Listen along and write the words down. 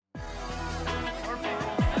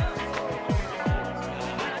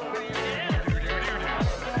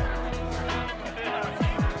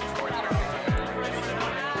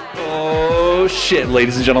shit,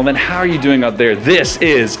 ladies and gentlemen. How are you doing out there? This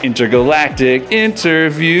is Intergalactic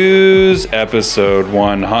Interviews, episode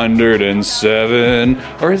 107.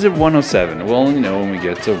 Or is it 107? We'll only know when we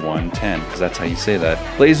get to 110, because that's how you say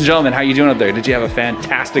that. Ladies and gentlemen, how are you doing out there? Did you have a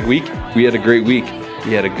fantastic week? We had a great week.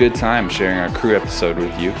 We had a good time sharing our crew episode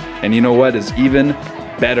with you. And you know what is even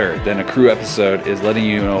better than a crew episode is letting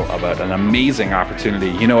you know about an amazing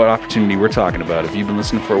opportunity. You know what opportunity we're talking about. If you've been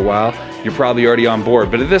listening for a while, you're probably already on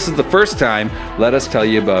board. But if this is the first time, let us tell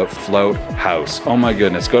you about Float House. Oh my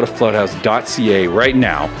goodness, go to floathouse.ca right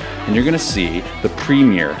now and you're going to see the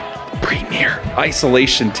premier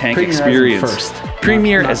isolation tank experience.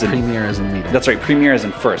 Premier as in leader. That's right, premier as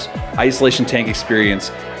in first. Isolation tank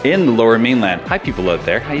experience in the Lower Mainland. Hi people out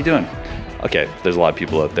there, how you doing? Okay, there's a lot of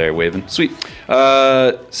people out there waving. Sweet.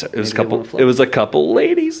 So it was a couple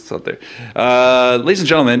ladies out there. Ladies and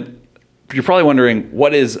gentlemen, you're probably wondering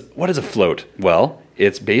what is a float? Well,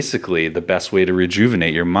 it's basically the best way to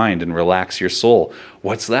rejuvenate your mind and relax your soul.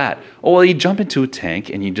 What's that? Oh, well, you jump into a tank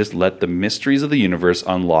and you just let the mysteries of the universe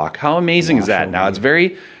unlock. How amazing is that? Now, it's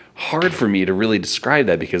very hard for me to really describe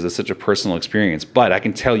that because it's such a personal experience, but I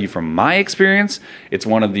can tell you from my experience, it's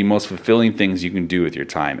one of the most fulfilling things you can do with your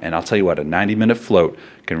time. And I'll tell you what, a 90-minute float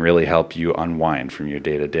can really help you unwind from your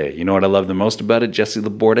day-to-day. You know what I love the most about it? Jesse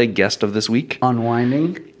Laborde, guest of this week.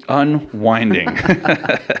 Unwinding. I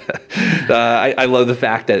love the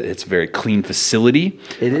fact that it's a very clean facility.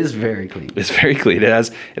 It is very clean. It's very clean. It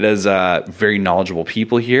has very knowledgeable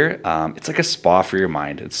people here. It's like a spa for your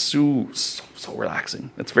mind. It's so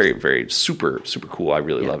relaxing. It's very, very super cool. I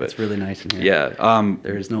really love it. It's really nice in here. Yeah.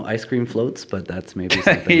 There's no ice cream floats, but that's maybe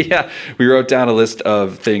something. Yeah. We wrote down a list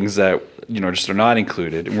of things that, just are not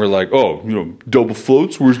included. And we're like, double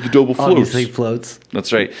floats? Where's the double floats? Obviously floats.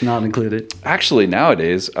 That's right. Not included. Actually,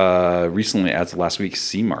 nowadays, recently, as of last week,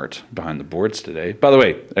 C-Mart behind the boards today. By the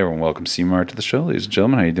way, everyone welcome C-Mart to the show. Ladies and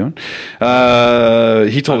gentlemen, how you doing?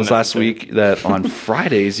 He told us last week that on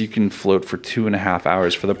Fridays, you can float for 2.5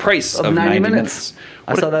 hours for the price of 90 minutes.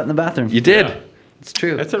 I saw that in the bathroom. You did? Yeah. It's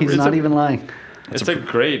true. He's not even lying. It's a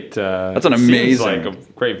great. That's an amazing. Seems like a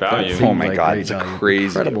great value. Oh my God, it's a crazy,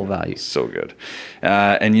 incredible value. So good.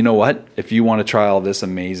 And you know what? If you want to try all this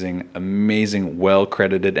amazing, well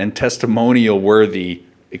credited and testimonial worthy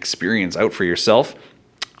experience out for yourself,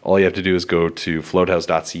 all you have to do is go to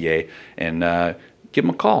floathouse.ca and give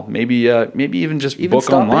them a call. Maybe even just book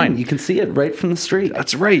online. You can see it right from the street.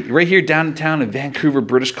 That's right here downtown in Vancouver,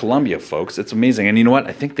 British Columbia, folks. It's amazing. And you know what?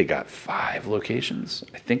 I think they got 5 locations.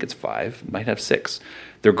 I think it's 5. Might have 6.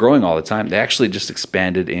 They're growing all the time. They actually just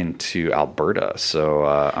expanded into Alberta.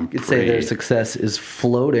 So You'd say their success is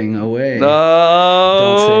floating away.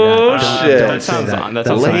 Oh, don't say that. shit. That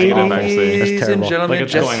sounds negative, actually. That's terrible. And gentlemen, Like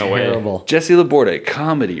it's going away. Terrible. Jesse Laborde,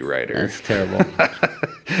 comedy writer. That's terrible.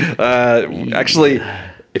 Actually,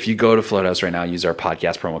 if you go to Floathouse right now, use our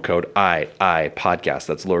podcast promo code I podcast.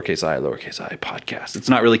 That's lowercase I podcast. It's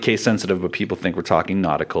not really case sensitive, but people think we're talking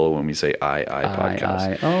nautical when we say I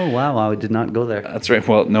podcast. Oh, wow. I did not go there. That's right.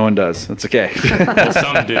 Well, no one does. That's okay. Well,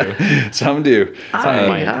 some do. Some do.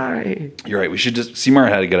 Aye. You're right. We should just. C-Mart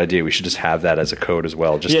had a good idea. We should just have that as a code as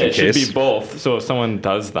well, just in It case. should be both. So if someone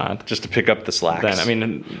does that, Just to pick up the slacks.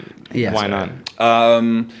 then why not?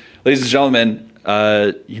 Ladies and gentlemen,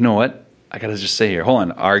 you know what? I gotta just say here, hold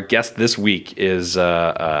on. Our guest this week is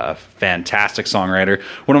a fantastic songwriter.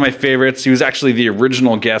 One of my favorites. He was actually the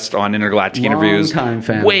original guest on Intergalactic Interviews. Long-time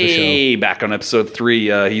fan way back on episode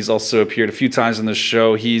 3. He's also appeared a few times on the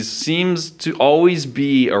show. He seems to always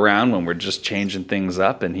be around when we're just changing things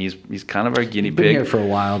up, and he's kind of our guinea Been pig. here for a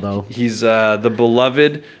while, though. He's the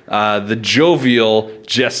beloved, the jovial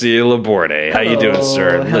Jesse Laborde. How you doing,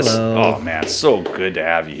 sir? Hello. Oh man, so good to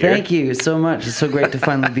have you here. Thank you so much. It's so great to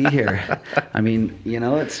finally be here. I mean,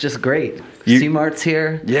 it's just great. C-Mart's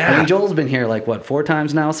here. Yeah. I mean, Joel's been here 4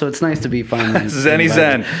 times now, so it's nice to be finally. Zenny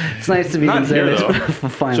Zen. It's nice to be Not here, though.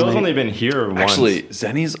 finally. Joel's only been here once. Actually,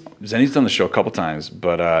 Zenny's done the show a couple times,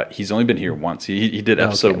 but he's only been here once. He did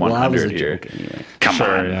episode 100 here. Anyway.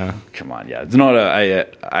 Come on, yeah. You know what? I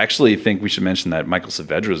actually think we should mention that Michael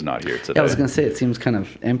Saavedra's not here today. Yeah, I was going to say, it seems kind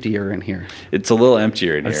of emptier in here. It's a little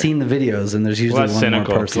emptier in here. I've seen the videos, and there's usually one more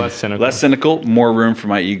person. Less cynical. More room for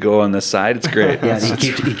my ego on this side. It's great. Yeah,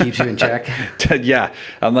 he keeps you in check. Yeah,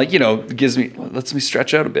 I'm like, lets me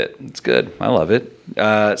stretch out a bit. It's good. I love it.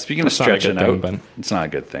 Speaking of stretching out, it's not a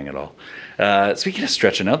good thing at all. Speaking of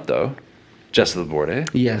stretching out, though, Jesse Laborde.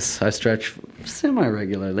 Yes, I stretch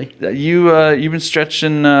semi-regularly. You've been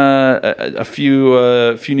stretching a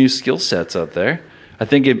few new skill sets out there. I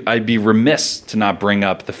think I'd be remiss to not bring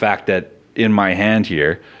up the fact that in my hand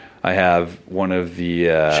here, I have one of the.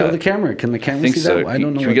 Show the camera. Can the camera think see so. that? I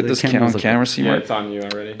don't know. Can we what get the this cameras on look camera, like. Seymour? Yeah, it's on you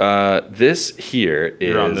already. This here is.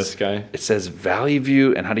 You're on this guy. It says Valley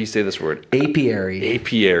View, and how do you say this word? Apiary.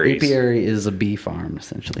 Apiaries. Apiary is a bee farm,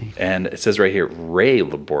 essentially. And it says right here, Ray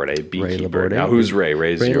Laborde, beekeeper. Laborde. Now, who's Ray?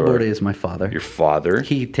 Ray's Ray your Laborde is my father. your father.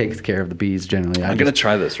 He takes care of the bees generally. I'm gonna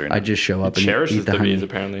try this right now. I just show up and cherishes eat the the honey. bees,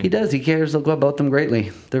 apparently. He does. He cares about them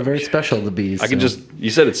greatly. They're very special, the bees. I can so. just.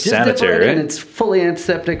 You said it's Just dip sanitary, right in. right? It's fully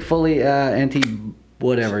antiseptic, fully anti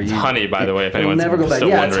whatever. It's honey, by the way, if It'll anyone's never go back. still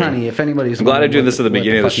Yeah, wondering. it's honey. If anybody's I'm glad I wondering do this at the what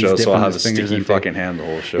beginning of the fuck he's show, so I'll dipping have a his fingers sticky into. fucking hand the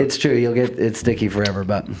whole show. It's true. You'll get it sticky forever,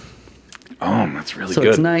 but that's really so good.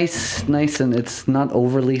 it's nice, and it's not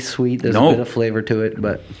overly sweet. There's No. a bit of flavor to it,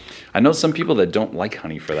 but I know some people that don't like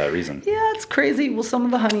honey for that reason. yeah, it's crazy. Well, some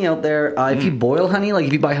of the honey out there, if you boil honey, like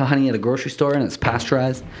if you buy honey at a grocery store and it's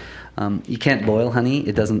pasteurized, you can't boil honey.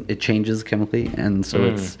 It doesn't. It changes chemically, and so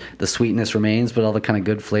it's the sweetness remains, but all the kind of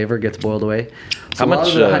good flavor gets boiled away. So How a lot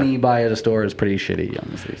much, of the honey you buy at a store is pretty shitty,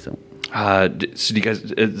 honestly. So. So do you guys?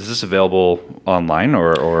 Is this available online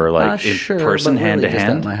or like in Sure, person, but hand really to just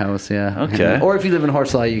hand? at my house, yeah. Okay. Or if you live in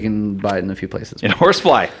Horsefly, you can buy it in a few places. In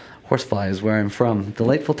Horsefly. Horsefly is where I'm from.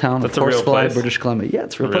 Delightful town That's of a real Horsefly, place? British Columbia. Yeah,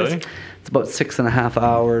 it's a real Really? place. It's about 6.5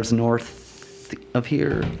 hours north of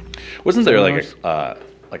here. Wasn't there Somewhere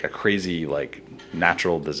like a crazy like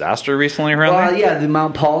natural disaster recently around there? Yeah, the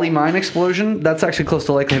Mount Poly mine explosion. That's actually close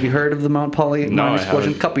to Lake. Have you heard of the Mount Poly No, mine I explosion?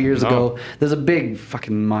 haven't. A couple years No. ago. There's a big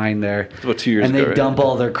fucking mine there. about 2 years and ago, they right? dump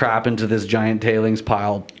all their crap into this giant tailings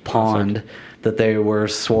pile pond that they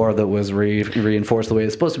swore that was reinforced the way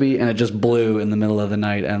it's supposed to be, and it just blew in the middle of the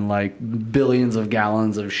night, and like billions of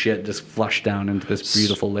gallons of shit just flushed down into this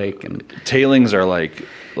beautiful lake. And Tailings are like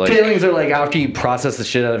tailings are like after you process the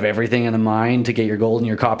shit out of everything in a mine to get your gold and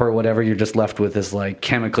your copper or whatever, you're just left with this like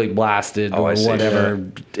chemically blasted Oh, or I see. whatever.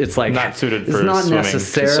 It's like Not suited it's for not swimming.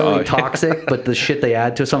 necessarily Oh, toxic, but the shit they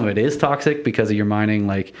add to some of it is toxic because of your mining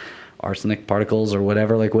like arsenic particles or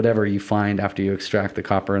whatever you find after you extract the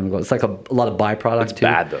copper and the gold. It's like a lot of byproduct. It's too.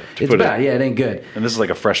 bad, though, to It's put it- bad. Yeah, it ain't good. and this is like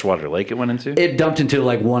a freshwater lake it went into. It dumped into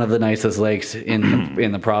like one of the nicest lakes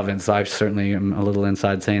in the province. I certainly am a little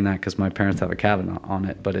inside saying that because my parents have a cabin on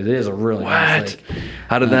it, but it is a really nice What? lake.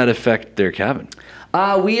 How did that affect their cabin?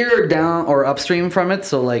 We're down or upstream from it,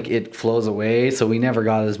 so like it flows away. So we never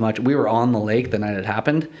got as much. We were on the lake the night it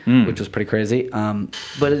happened, which was pretty crazy.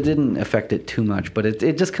 But it didn't affect it too much. But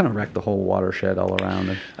it just kind of wrecked the whole watershed all around.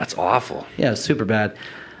 And That's awful. yeah, it was super bad.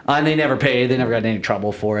 And they never paid. They never got in any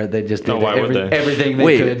trouble for it. They just did No, why would they? everything they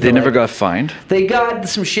Wait, could. they to, never like- got fined? They got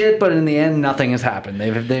some shit, but in the end, nothing has happened.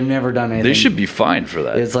 They've never done anything. They should be fined for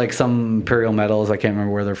that. It's like some imperial metals. I can't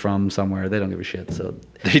remember where they're from. Somewhere they don't give a shit. So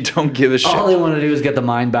They don't give a shit. all they want to do is get the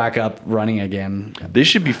mine back up running again. They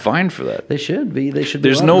should be fined for that. They should be. They should be.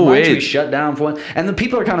 There's Well, no the mine way- should be shut down for one. And the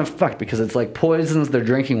people are kind of fucked because it's like poisons their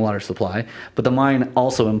drinking water supply, but the mine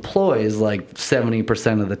also employs like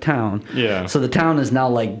 70% of the town. Yeah. So the town is now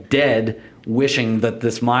like dead, wishing that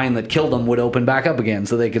this mine that killed them would open back up again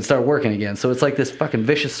so they could start working again. So it's like this fucking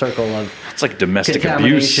vicious circle of It's like domestic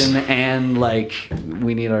abuse. contamination and like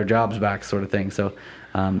we need our jobs back sort of thing. So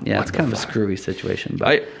it's kind of a screwy situation,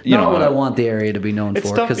 but not what I want the area to be known It's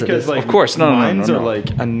for. tough because, like, Of course, no. mines are like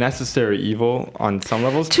a necessary evil on some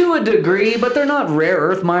levels. to a degree, but they're not rare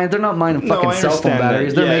earth mines. They're not mining No, fucking I cell phone understand that.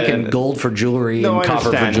 batteries. They're Yeah, making and- gold for jewelry No, and I copper for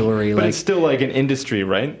understand, jewelry. but Like, it's still like an industry,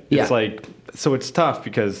 right? Yeah. It's like, so it's tough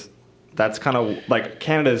because that's kind of like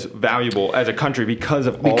Canada's valuable as a country because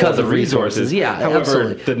of all Because of the of resources. Yeah, However,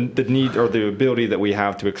 absolutely. the need or the ability that we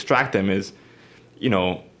have to extract them is,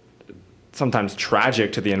 sometimes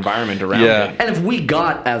tragic to the environment around Yeah. it. and if we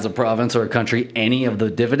got as a province or a country any of the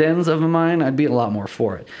dividends of a mine, I'd be a lot more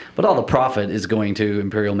for it. But all the profit is going to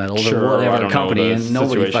Imperial Metals Sure, or I whatever don't know company, the and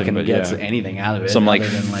nobody situation, fucking but gets yeah. anything out of it. Some like other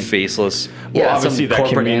than, faceless. Yeah, Well, obviously some that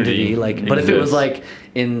corporate community entity. Like, but if it was exists. like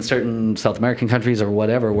in certain South American countries or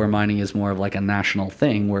whatever, where mining is more of like a national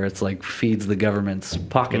thing, where it's like feeds the government's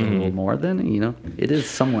pocket a little more, then it is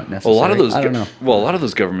somewhat necessary. A lot of those. I don't know. Well, a lot of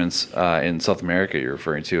those governments in South America you're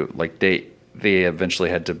referring to, like they eventually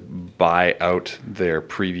had to buy out their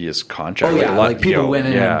previous contract. Oh yeah, a lot- like people went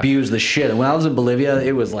in yeah. and abused the shit. When I was in Bolivia,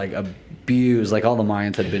 it was like abused. Like all the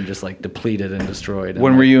mines had been just like depleted and destroyed. And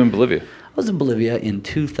When were you in Bolivia? I was in Bolivia in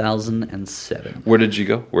 2007. Where did you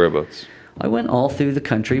go? Whereabouts? I went all through the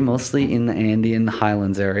country, mostly in the Andean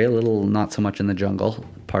highlands area, a little not so much in the jungle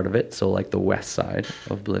part of it, so like the west side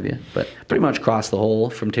of Bolivia, but pretty much crossed the whole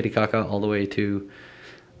from Titicaca all the way to.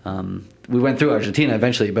 We went through Argentina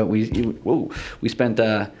eventually, but we spent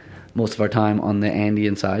most of our time on the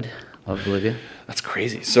Andean side of Bolivia. That's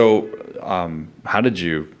crazy. So how did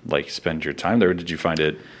you like spend your time there? Did you find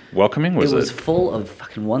it welcoming? It was full of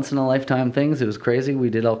fucking once in a lifetime things. It was crazy. We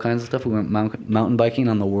did all kinds of stuff. We went mountain biking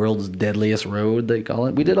on the world's deadliest road, they call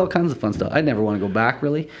it. We did all kinds of fun stuff. I never want to go back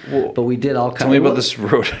really, but we did all kinds. Tell me about this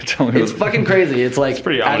road. Tell me. It's fucking crazy. It's like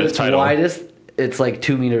pretty at ominous its title. widest. It's like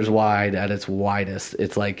 2 meters wide at its widest.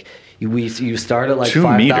 It's like you start at like 2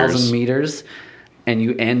 5,000 meters. And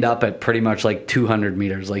you end up at pretty much like 200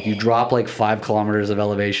 meters. Like you drop like 5 kilometers of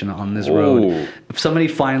elevation on this road. If somebody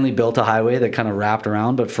finally built a highway that kind of wrapped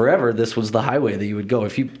around, but forever this was the highway that you would go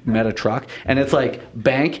if you met a truck. And it's like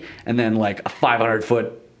bank and then like a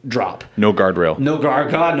 500-foot drop. No guardrail. No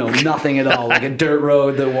God, no, nothing at all. Like a dirt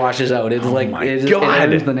road that washes out. It's like it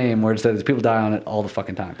earns the name where it says people die on it all the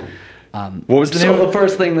fucking time. What was the name? So the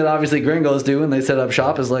first thing that obviously gringos do when they set up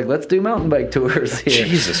shop is like, let's do mountain bike tours here.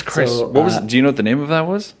 Jesus Christ! So, What was? Do you know what the name of that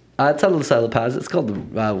was? It's out of the La Paz. It's called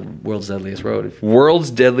the world's deadliest road.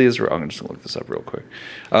 World's deadliest road. I'm just gonna look this up real quick.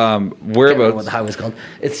 Can't remember what Whereabouts? the highway's called.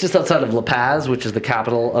 It's just outside of La Paz, which is the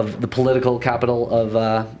capital of the political capital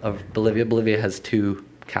of Bolivia. Bolivia has 2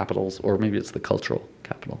 capitals, or maybe it's the cultural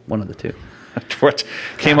capital. One of the 2. What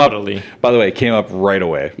came Capitally. up? By the way, came up right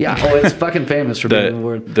away. Yeah. Oh, it's fucking famous for being the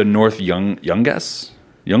word. The North Youngus.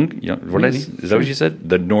 What Maybe. is that? What you said?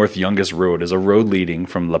 The North Youngest Road is a road leading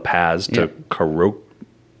from La Paz to Croico.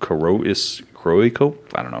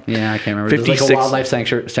 I don't know. Yeah, I can't remember. There's like a 56 wildlife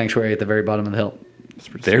sanctuary at the very bottom of the hill.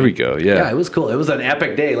 There we go. Yeah. Yeah, it was cool. It was an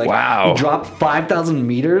epic day. Like, Wow. you dropped 5,000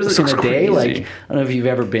 meters in a sounds day. crazy. Like, I don't know if you've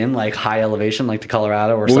ever been like high elevation, like to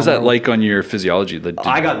Colorado or What was that somewhere. like on your physiology?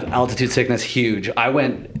 I got altitude sickness huge.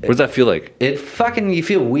 What does that feel like? It fucking, you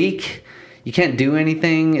feel weak. You can't do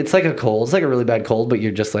anything. It's like a cold. It's like a really bad cold, but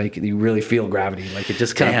you're just like, you really feel gravity. Like it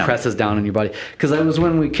just kind Damn. of presses down on your body. Because that was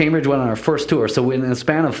when Cambridge went on our first tour. So in the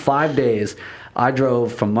span of 5 days, I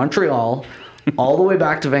drove from Montreal all the way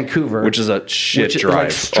back to Vancouver. Which is a shit which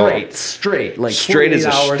drive. Like straight. Like Straight is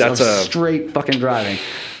 48 hours that's of a- straight fucking driving.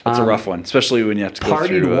 That's a rough one, especially when you have to go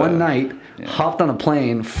Partied through. one night, hopped on a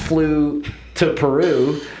plane, flew to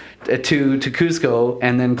Peru, to Cusco,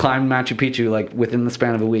 and then climbed Machu Picchu like within the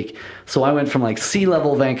span of a week. So I went from like sea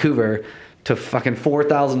level Vancouver to fucking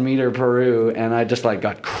 4,000 meter Peru, and I just like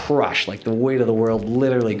got crushed. Like the weight of the world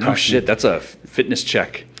literally crushed Oh me. shit, that's a fitness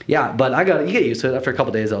check. Yeah, but you get used to it. After a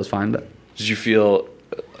couple days, I was fine. But Did you feel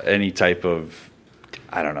any type of,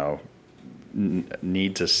 I don't know,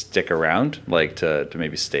 need to stick around, like to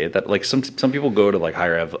maybe stay at that? Like some people go to like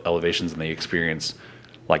higher elevations and they experience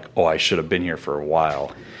like, oh, I should have been here for a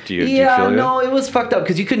while. Do you feel no, that? it was fucked up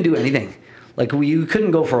because you couldn't do anything. Like you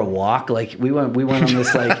couldn't go for a walk. Like we went on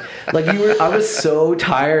this like I was so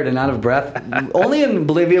tired and out of breath. Only in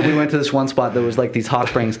Bolivia we went to this one spot that was like these hot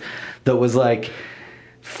springs that was like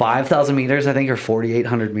 5,000 meters, I think, or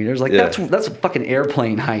 4,800 meters. Like that's a fucking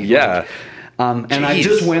airplane height. Yeah. Like, and I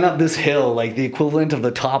just went up this hill, like the equivalent of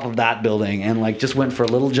the top of that building, and like just went for a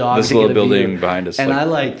little jog. This to little get a building view. behind us, and like, I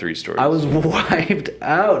like 3 stories. I was wiped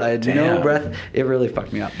out. I had no Damn. breath. It really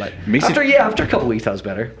fucked me up. But Makes after a couple weeks, I was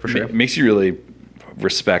better for sure. Makes you really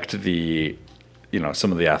respect the,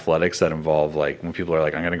 some of the athletics that involve like when people are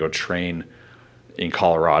like, I'm going to go train in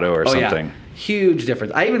Colorado or something. Yeah. Huge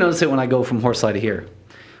difference. I even notice it when I go from Horsley to here.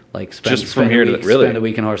 Like spend a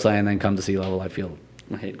week in Horsley and then come to sea level. I feel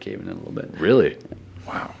my head caving in a little bit. Really?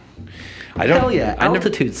 Wow. Hell yeah,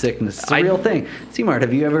 altitude sickness. It's a real thing. C-Mart,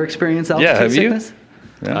 have you ever experienced altitude sickness?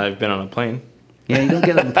 Yeah. I've been on a plane. Yeah, you don't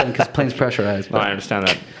get on the plane because plane's pressurized. No, I understand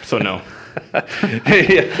that. So no. Well,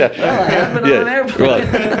 I haven't been on an airplane.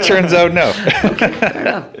 Well, it turns out no. Fair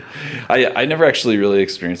enough. I never actually really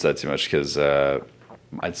experienced that too much because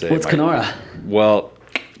I'd say What's Kenora? Well,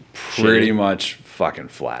 pretty much fucking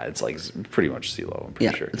flat. It's like pretty much sea level. I'm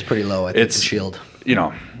pretty sure it's pretty low. I think it's Shield.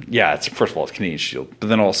 It's first of all it's Canadian Shield, but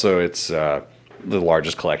then also it's the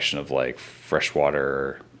largest collection of like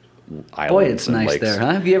freshwater islands. Boy, it's and nice lakes. there,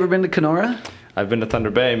 huh? Have you ever been to Kenora? I've been to Thunder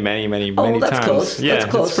Bay many that's times. close. Yeah, That's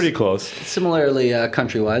close. it's pretty close. Similarly,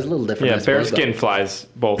 country-wise, a little different. Yeah, I suppose, bearskin flies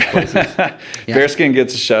both places. Yeah. Bearskin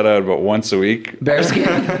gets a shout out about once a week.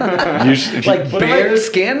 Bearskin? Usually, Like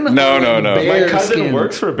bearskin? No. My cousin Bearskin.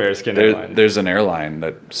 works for Bearskin Airlines. there's an airline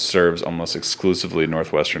that serves almost exclusively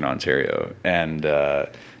northwestern Ontario, and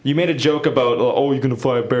You made a joke about, oh, you're going to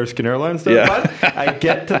fly Bearskin Airlines there, Yeah. bud? I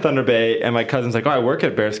get to Thunder Bay, and my cousin's like, oh, I work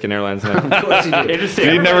at Bearskin Airlines. And Of course you do. interesting.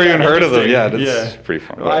 you've never even heard of them. Yeah, that's Yeah. pretty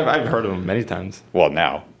fun. Well, I've heard of them many times. Well,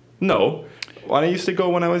 now. No. Well, I used to go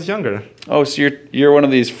when I was younger. Oh, so you're one of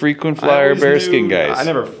these frequent I flyer always Bearskin knew- guys. I've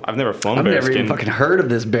never flown I've never Bearskin. even fucking heard of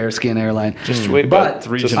this bearskin airline. Just wait, But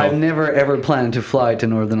regional. I've never ever planned to fly to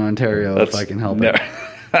Northern Ontario if I can help it.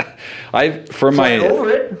 Fly over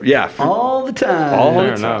it. Yeah. All the time. All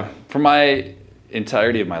Fair the time. enough. For my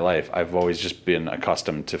entirety of my life, I've always just been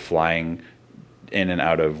accustomed to flying in and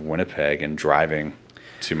out of Winnipeg and driving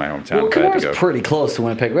to my hometown. Well, if I had Kenor's to go. pretty close to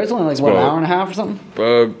Winnipeg, right? It's only like, what, an about- hour and a half or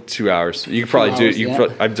something? 2 hours. You could probably do it. 2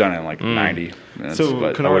 hours, yeah. I've done it in like 90 minutes. So but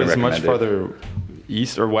I Kenora wouldn't is much recommend it. farther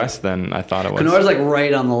east or west than I thought it was. Kenor's like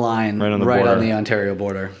right on the line, Right on the on border. the Ontario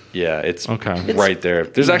border. Yeah, it's Okay. right there.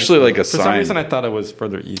 There's actually like a For some sign. reason, I thought it was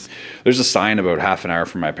further east. There's a sign about half an hour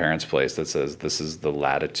from my parents' place that says this is the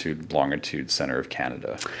latitude, longitude center of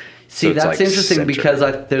Canada. See, So it's, that's like, interesting center.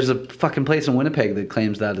 because there's a fucking place in Winnipeg that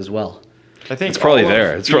claims that as well. I think It's probably all of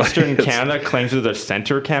there. It's probably- Eastern it's- Canada claims they're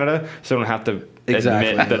center Canada, so they don't have to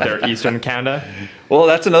Exactly. admit that they're Eastern Canada. Well,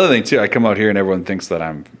 that's another thing too. I come out here and everyone thinks that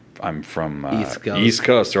I'm from East Coast. East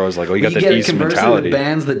Coast. They're always like, "Oh, you got You that get it East conversely mentality." with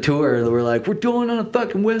bands that tour that were like, we're going on a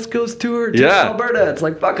fucking West Coast tour to Yeah. Alberta. It's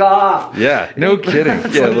like, fuck off. Yeah, no kidding.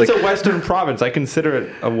 Yeah, But like it's a Western province. I consider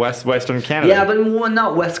it a Western Canada. Yeah, but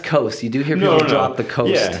not West Coast. You do hear people No, no, no. drop the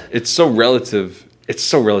coast. Yeah. it's so relative. It's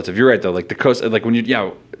so relative. You're right though. Like the coast, like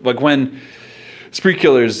like when Spree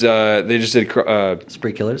Killers, they just did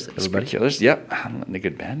Spree Killers, Spree everybody. Killers. Yep, a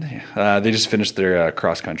good band. They just finished their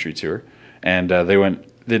cross country tour, and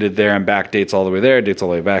they did there and back dates all the way there, dates all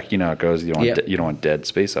the way back. You know how it goes. You don't want Yep. you don't want dead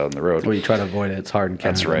space out on the road. Well, you try to avoid it. It's hard in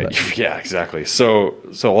Canada. That's right. but- Yeah, exactly. So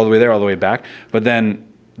all the way there, all the way back. But then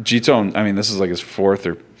G-Tone, I mean, this is like his fourth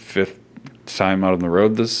or fifth time out on the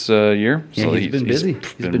road this year. Yeah, so he's been busy. He's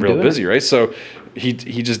He's been been real doing busy, it. right? So he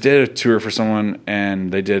just did a tour for someone,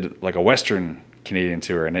 and they did like a Western Canadian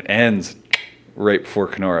tour, and it ends right before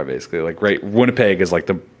Kenora, basically. Like Winnipeg is like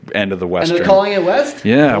the end of the And Western. they're calling it West?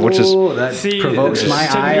 Yeah, which is- Ooh, that provokes my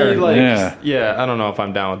to me, ire. like, Yeah. I don't know if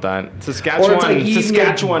I'm down with that. Or Saskatchewan, it's like eating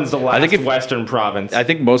Saskatchewan's the last think if- Western province. I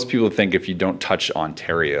think most people think if you don't touch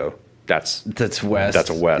Ontario, that's That's West. That's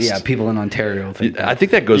a West. Yeah, people in Ontario think that. I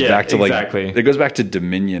think that goes Yeah, back to like exactly. it goes back to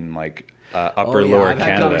Dominion, like upper Oh, yeah, lower I've had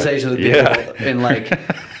Canada. conversations with people in like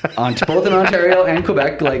both in Ontario and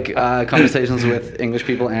Quebec, like conversations with English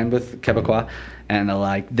people and with Quebecois, and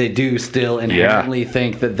like they do still inherently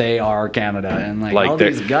think that they are Canada, and like all Like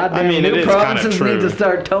these goddamn I mean, it new is kinda provinces need true. to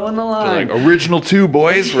start towing the They're line. like original two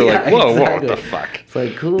boys. We're like, Yeah, whoa, exactly. what the fuck? It's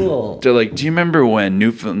like cool. They're like, do you remember when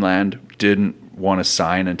Newfoundland didn't want to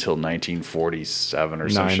sign until 1947 or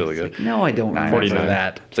some Nine. shit like that? No, I don't remember 49.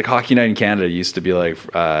 that. It's like Hockey Night in Canada used to be like,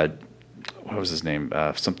 what was his name?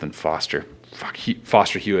 Something Foster.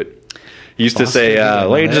 Foster Hewitt. He used to Foster say, Hewitt,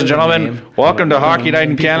 ladies and that's a gentlemen, name. welcome to I don't Hockey know Night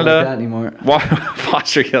in people like Canada. that anymore.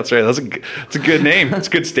 Foster, that's right. It's a good name. It's a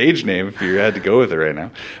good stage name if you had to go with it right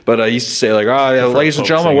now. But he used to say like, yeah, ladies and folk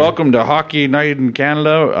gentlemen, singer. welcome to Hockey Night in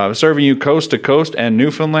Canada. Serving you coast to coast and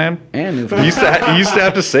Newfoundland. And He Newfoundland. used to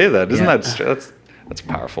have to say that. Isn't Yeah. that's a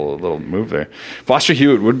powerful little move there. Foster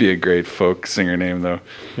Hewitt would be a great folk singer name though.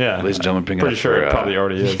 yeah, Ladies and gentlemen, bring it pretty up sure for, it probably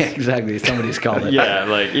already is. Yeah, exactly. Somebody's called it. Yeah,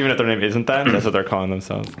 like even if their name isn't that, that's what they're calling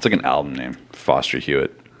themselves. It's like an album name. Foster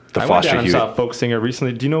Hewitt. The I went Foster down and Hewitt. saw a folk singer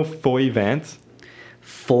recently. Do you know Foy Vance?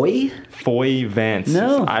 Foy? Foy Vance. No.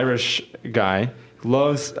 He's an Irish guy.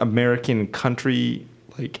 Loves American country.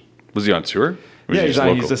 Like Was he on tour? Or was yeah, he he's just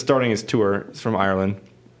local? just starting his tour. He's from Ireland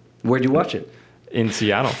Where'd you watch it? in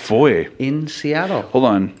Seattle. Foy. In Seattle. Hold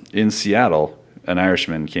on. In Seattle, an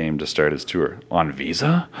Irishman came to start his tour on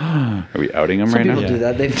visa. Are we outing him Some right now? people do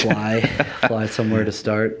that. They fly somewhere to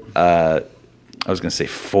start. I was going to say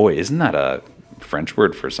foy. Isn't that a French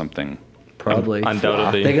word for something? Probably.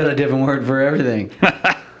 Undoubtedly. They got a different word for everything.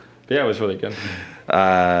 Yeah, it was really good.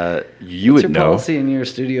 You What's would your know. policy in your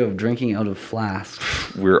studio of drinking out of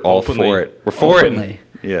flasks? We're all Openly. for it. We're for Openly.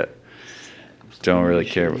 it. Yeah. Don't really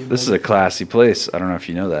care. This is a classy place. I don't know if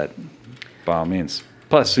you know that. By all means.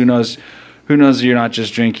 Plus, who knows? Who knows? You're not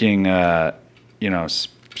just drinking. Kombucha.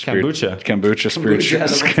 Kombucha.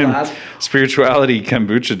 out of a flask. Spirituality.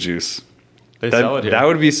 Kombucha juice. They sell it here. That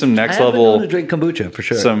would be some I next haven't known to level, drink kombucha for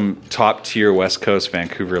sure. some top tier West Coast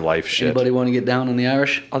Vancouver life shit. Anybody want to get down on the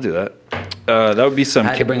Irish? I'll do that. That would be some. I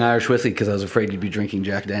had to bring Irish whiskey because I was afraid you'd be drinking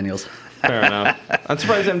Jack Daniels. Fair enough. I'm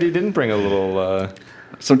surprised MD didn't bring a little.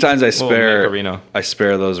 Sometimes I spare. Nicorino. I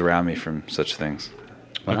spare those around me from such things.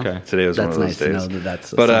 Well, Okay. Today was one that's of nice those to days. know that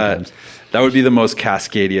that's But sometimes. that would be the most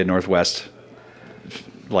Cascadia Northwest,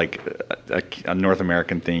 like a North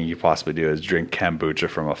American thing you could possibly do is drink kombucha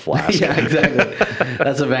from a flask. Yeah, exactly.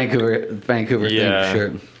 That's a Vancouver Yeah. thing, for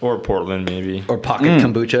sure. Or Portland, maybe. Or pocket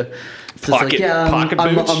kombucha. It's just Pocket- like, yeah, pocket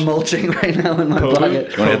I'm booch. mulching right now in my Kobu?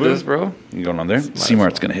 pocket. You want to hit this, bro? You going on there?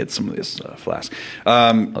 Seymour's going to hit some of this flask.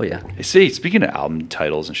 Oh, yeah. See, speaking of album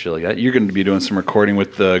titles and shit like that, you're going to be doing some recording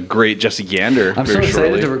with the great Jesse Gander I'm so very excited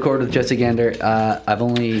shortly. to record with Jesse Gander. I've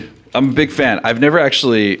only I'm a big fan. I've never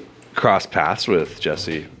actually crossed paths with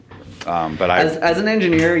Jesse, but as an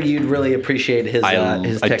engineer, you'd really appreciate his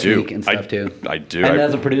technique and stuff too. I do. And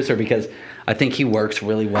as a producer, because I think he works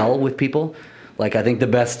really well with people. Like, I think the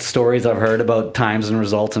best stories I've heard about times and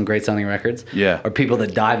results and great sounding records are people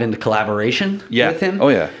that dive into collaboration with him. Oh,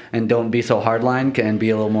 yeah. And don't be so hardline and be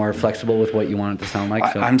a little more flexible with what you want it to sound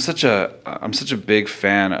like. So. I'm such a big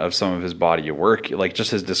fan of some of his body of work, like just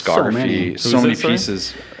his discography, so many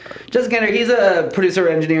pieces. Jesse Gander, he's a producer,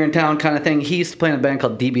 engineer in town kind of thing. He used to play in a band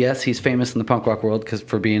called DBS. He's famous in the punk rock world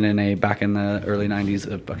for being back in the early 90s,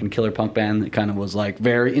 a fucking killer punk band that kind of was like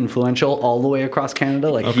very influential all the way across Canada.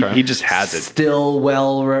 Like he just has it. Still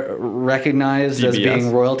well recognized DBS. As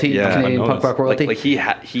being royalty, Canadian punk rock royalty. Like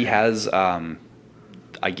he has,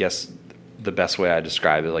 I guess the best way I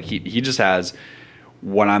describe it, like he just has,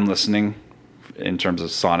 when I'm listening in terms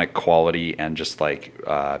of sonic quality and just like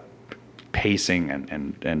pacing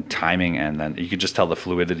and timing, and then you could just tell the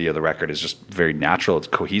fluidity of the record is just very natural. It's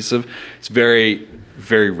cohesive. It's very,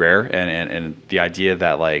 very rare, and the idea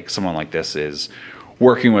that like someone like this is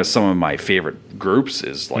working with some of my favorite groups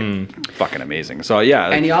is like fucking amazing. So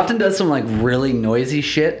yeah, and he often does some like really noisy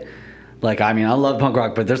shit. Like, I mean, I love punk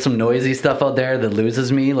rock, but there's some noisy stuff out there that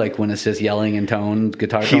loses me, like when it's just yelling and tone,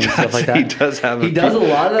 guitar tone, and stuff like that. He does a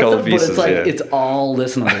lot of that stuff, but it's like, it's all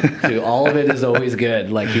listenable to. All of it is always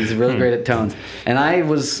good. Like, he's really great at tones. And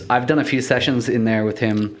I've done a few sessions in there with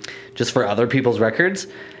him just for other people's records,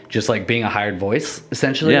 just like being a hired voice,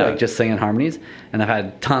 essentially, like just singing harmonies. And I've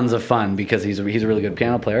had tons of fun because he's a really good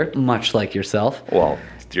piano player, much like yourself. Well,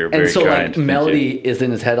 you're very and so kind. like melody is in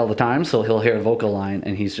his head all the time, so he'll hear a vocal line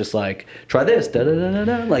and he's just like, try this, da da da da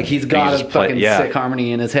da. Like he's got a fucking sick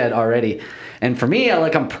harmony in his head already. And for me,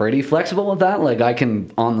 I'm pretty flexible with that. Like I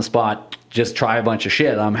can on the spot just try a bunch of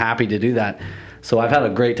shit. I'm happy to do that. So I've had a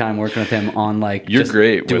great time working with him on like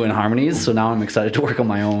doing harmonies. So now I'm excited to work on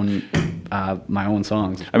my own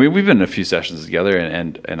songs. I mean, we've been in a few sessions together,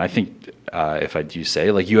 and I think if I do say,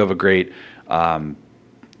 like, you have a great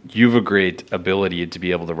ability to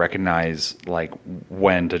be able to recognize like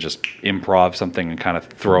when to just improv something and kind of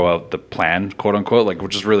throw out the plan, quote unquote, like,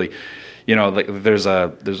 which is really, like there's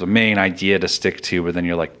a main idea to stick to, but then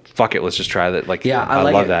you're like, fuck it, let's just try that. Like, yeah, I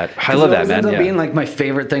love that. I love that, man. It ends up being like my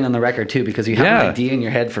favorite thing on the record too, because you have an idea in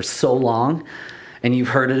your head for so long. And you've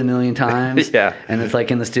heard it a million times. And it's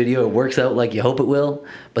like in the studio, it works out like you hope it will.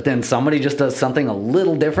 But then somebody just does something a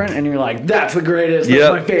little different, and you're like, that's the greatest.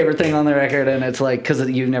 That's my favorite thing on the record. And it's like, because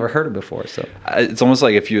you've never heard it before. So it's almost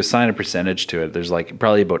like if you assign a percentage to it, there's like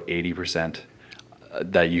probably about 80%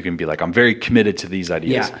 that you can be like, I'm very committed to these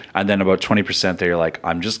ideas. And then about 20% that you're like,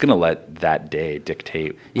 I'm just going to let that day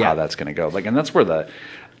dictate how that's going to go. Like, and that's where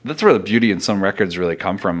the beauty in some records really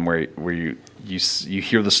come from, where you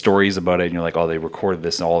hear the stories about it and you're like, oh, they recorded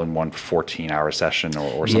this all in one 14-hour session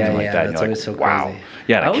or something like that. And you're like, so wow. Crazy.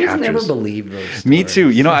 Yeah, I always never believed those stories. Me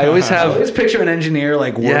too. I always have. I always picture an engineer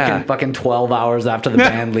like working fucking 12 hours after the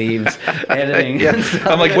band leaves, editing.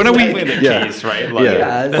 I'm like, when are we? The case, right? Like,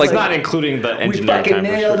 that's like not including the engineer. We fucking time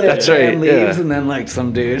nailed it. That's right. Band leaves, and then like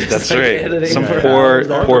some dude. That's like right. Editing Some poor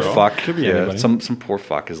fuck. Some poor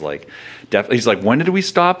fuck is like. Definitely, he's like, when did we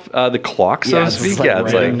stop the clock, so to speak?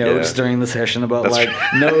 It's like notes during the session about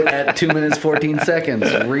note at 2 minutes 14 seconds.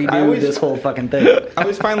 Redo this whole fucking thing. I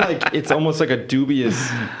always find like it's almost like a dubious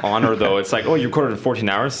honor, though. It's like, oh, you recorded in 14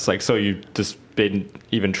 hours. It's like, so you just didn't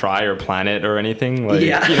even try or plan it or anything. Like, you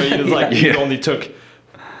just like it only took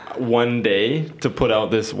one day to put out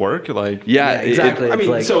this work. Like, exactly. I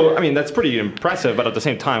mean, that's pretty impressive, but at the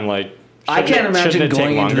same time, like. I can't imagine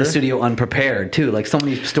going into the studio unprepared too. Like so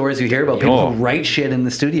many stories you hear about people who write shit in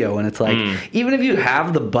the studio, and it's like even if you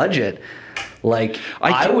have the budget, like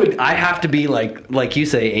I have to be like you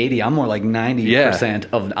say 80. I'm more like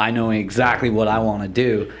 90% of I know exactly what I want to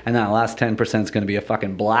do, and that last 10% is going to be a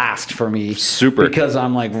fucking blast for me. Super, because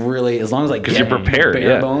I'm like really as long as I get you're prepared,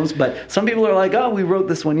 bare bones. But some people are like, oh, we wrote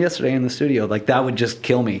this one yesterday in the studio. Like that would just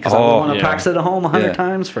kill me because I would want to practice it at home 100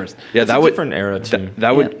 times first. Yeah, that would different era too.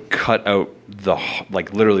 That would cut out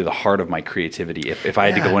literally the heart of my creativity if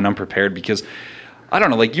I had to go in unprepared, because I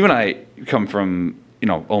don't know, like you and I come from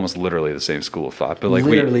almost literally the same school of thought, but like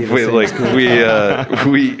we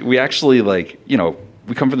actually like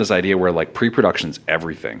we come from this idea where like pre-production's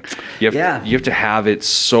everything. You have to have it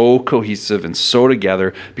so cohesive and so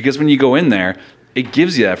together, because when you go in there, it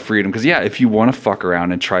gives you that freedom. Because if you want to fuck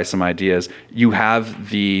around and try some ideas, you have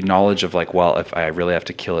the knowledge of like, well, if I really have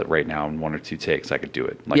to kill it right now in 1 or 2 takes, I could do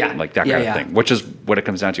it. Like that kind of thing, which is what it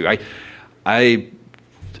comes down to.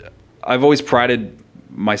 I've always prided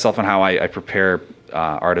myself on how I prepare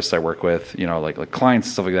artists I work with, like clients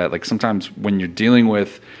and stuff like that. Like sometimes when you're dealing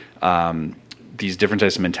with these different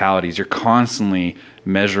types of mentalities, you're constantly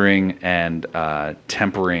measuring and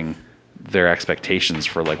tempering their expectations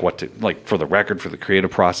for like what to like for the record, for the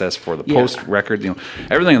creative process, for the post record,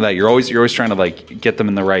 everything like that. You're always trying to like get them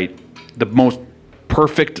in the most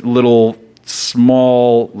perfect little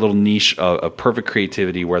niche of perfect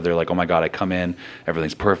creativity where they're like, oh my god, I come in,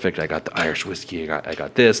 everything's perfect, I got the Irish whiskey, I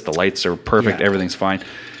got this, the lights are perfect, everything's fine.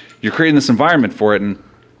 You're creating this environment for it,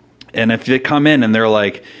 and if they come in and they're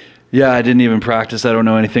like, yeah, I didn't even practice. I don't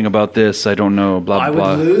know anything about this. I don't know, blah, blah,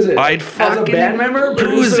 blah. I would lose it. I'd fucking as a band member,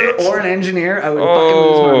 producer, or an engineer, I would fucking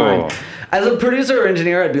lose my mind. As a producer or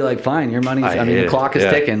engineer, I'd be like, fine, your money's... I mean, the clock is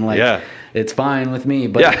ticking. Like, it's fine with me.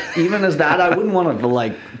 But even as that, I wouldn't want to,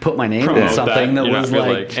 like, put my name in something that was,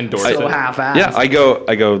 like so half-assed. Yeah, I go,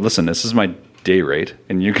 listen, this is my day rate,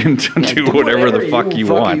 and you can do whatever the fuck you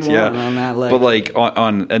want. On that, like, but like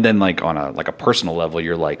and then like on a personal level,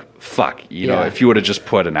 you're like, fuck, you know, if you would have just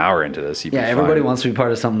put an hour into this, you'd be everybody fine. wants to be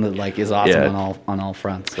part of something that like is awesome on all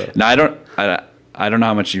fronts. So. Now I don't know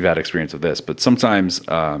how much you've had experience with this, but sometimes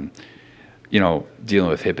dealing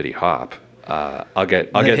with hippity hop, I'll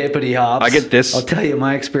get hippity hops. I get this. I'll tell you,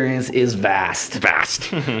 my experience is vast.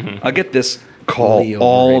 I'll get this call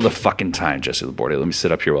all the fucking time. Jesse Laborde, let me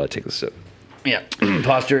sit up here while I take this sip. Yeah,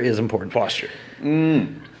 posture is important. Posture. You're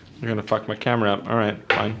gonna fuck my camera up. All right,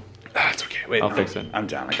 fine. It's okay. Wait, I'll fix it. I'm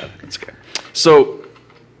down. I got it. It's okay. So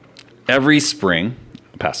every spring,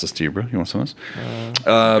 I'll pass this to you, bro. You want some of this?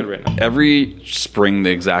 Good right now. Every spring,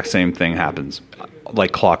 the exact same thing happens,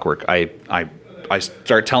 like clockwork. I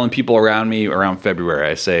start telling people around me around February.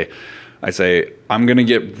 I say, I'm gonna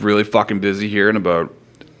get really fucking busy here in about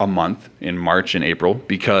a month in March and April,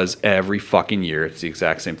 because every fucking year it's the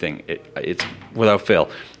exact same thing. It's without fail.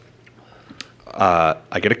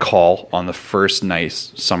 I get a call on the first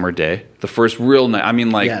nice summer day, the first real night. I mean,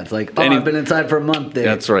 like, it's like, I've been inside for a month. There.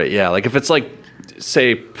 That's right. Yeah, like if it's like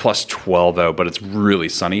say plus 12 out, but it's really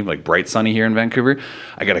sunny, like bright sunny here in Vancouver,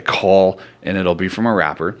 I get a call and it'll be from a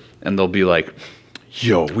rapper, and they'll be like,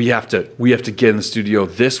 yo, we have to get in the studio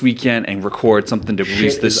this weekend and record something to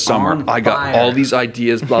release this summer. I got all these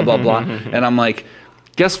ideas, blah, blah, blah. And I'm like,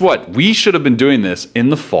 guess what? We should have been doing this in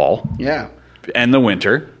the fall and the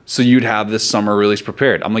winter, so you'd have this summer release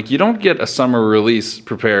prepared. I'm like, you don't get a summer release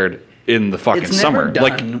prepared in the fucking summer. It's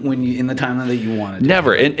never done when you in the time that you want it.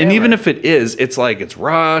 Never. And even if it is, it's like it's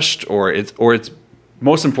rushed, or it's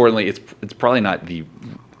most importantly, it's probably not the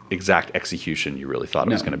exact execution you really thought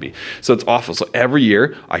it was going to be. So it's awful. So every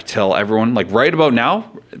year I tell everyone, like right about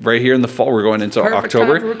now, right here in the fall, we're going into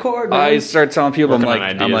October. Time to record, man. I start telling people, I'm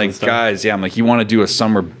like, guys, I'm like, you want to do a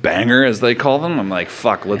summer banger, as they call them? I'm like,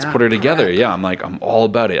 fuck, let's put her together. Yeah, I'm like, I'm all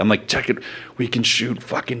about it. I'm like, check it. We can shoot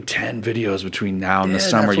fucking 10 videos between now and the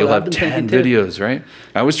summer. You'll have 10 videos, right?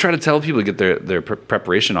 I always try to tell people to get their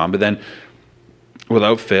preparation on, but then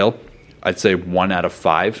without fail, I'd say 1 out of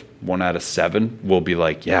 5, 1 out of 7 will be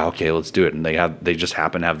like, yeah, okay, let's do it. And they just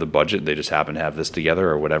happen to have the budget. They just happen to have this together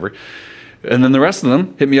or whatever. And then the rest of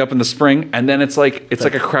them hit me up in the spring, and then it's like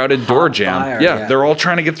a crowded door jam. Yeah, they're all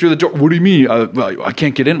trying to get through the door. What do you mean? I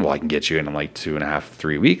can't get in. Well, I can get you in like 2.5,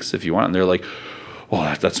 3 weeks if you want. And they're like,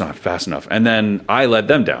 oh, that's not fast enough. And then I let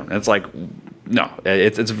them down. And it's like, no,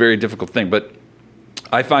 it's a very difficult thing. But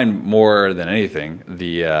I find more than anything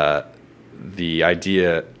the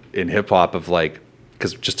idea in hip hop of like,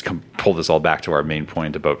 because just to pull this all back to our main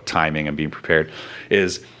point about timing and being prepared,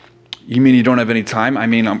 is, you mean you don't have any time? I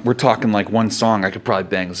mean, we're talking like one song. I could probably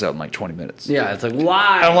bang this out in like 20 minutes. Yeah, it's like,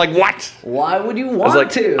 why? I'm like, what? Why would you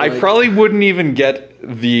want to? I probably wouldn't even get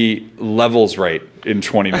the levels right in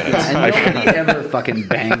 20 minutes. And nobody ever fucking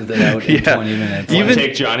bangs it out in 20 minutes. Even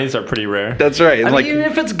take Johnnies are pretty rare. That's right. I mean, even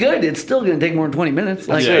if it's good, it's still going to take more than 20 minutes.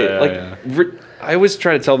 Like, I always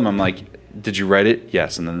try to tell them, I'm like, did you write it?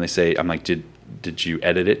 Yes. And then they say, I'm like, did you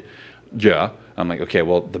edit it? Yeah. I'm like, okay,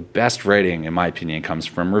 well, the best writing, in my opinion, comes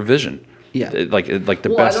from revision. Yeah. Like the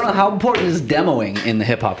best. I don't know how important is demoing in the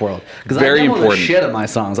hip hop world. Because I demo the shit of my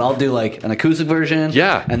songs. I'll do like an acoustic version.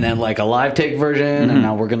 Yeah. And then like a live take version. Mm-hmm. And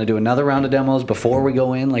now we're going to do another round of demos before we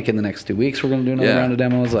go in. Like in the next 2 weeks, we're going to do another round of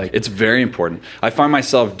demos. Like, it's very important. I find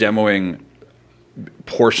myself demoing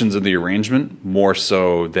portions of the arrangement more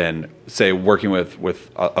so than, say, working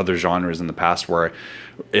with other genres in the past, where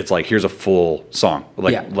it's like, here's a full song,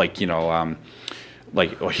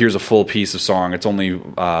 here's a full piece of song. It's only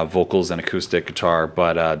vocals and acoustic guitar,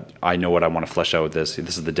 but I know what I want to flesh out with this.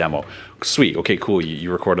 This is the demo. Sweet. Okay, cool.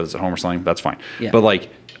 You recorded this at home or something. That's fine. Yeah. But like,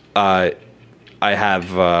 I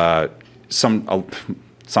have not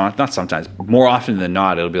sometimes, more often than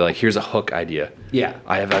not, it'll be like, here's a hook idea. Yeah.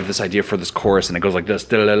 I have this idea for this chorus, and it goes like this.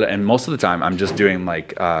 And most of the time, I'm just doing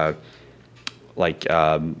like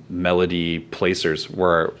melody placers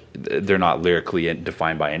where they're not lyrically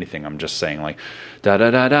defined by anything. I'm just saying like da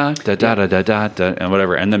da da da da da da da da da and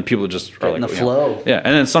whatever, and then people just are in like the flow. Yeah,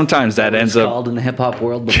 and then sometimes that ends up called in the hip hop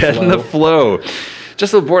world the get flow. in the flow.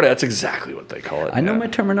 Just the board. That's exactly what they call it. I know my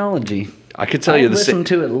terminology. I could tell you I've listened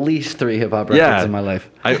to at least 3 hip hop records in my life.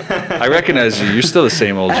 I recognize you. You're still the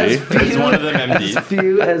same old G. It's one of them MDs. As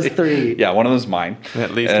few as 3. Yeah, one of them's mine.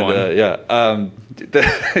 At least one. Yeah,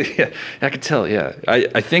 I could tell. Yeah,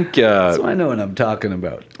 I think. So I know what I'm talking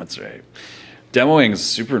about. That's right. Demoing is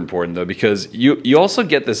super important though, because you also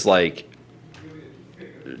get this like.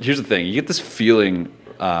 Here's the thing: you get this feeling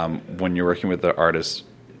when you're working with the artist,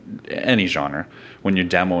 any genre, when you're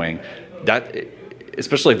demoing, that.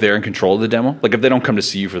 Especially if they're in control of the demo, like if they don't come to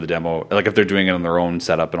see you for the demo, like if they're doing it on their own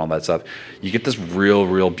setup and all that stuff, you get this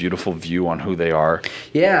real beautiful view on who they are.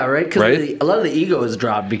 Yeah, right. Because a lot of the ego is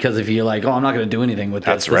dropped because if you're like, oh, I'm not going to do anything with this.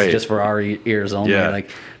 That's right. This is just for our ears only. Yeah.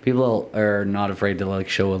 Like people are not afraid to like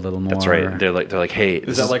show a little more. That's right. They're like, hey,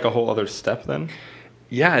 is that like a whole other step then?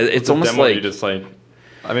 Yeah, it's almost demo, like you just like.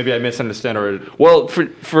 Maybe I misunderstand, or well,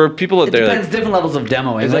 for people that it depends. Different levels of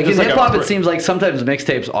demoing. Like in hip hop, it seems like sometimes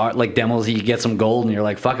mixtapes are like demos. You get some gold, and you're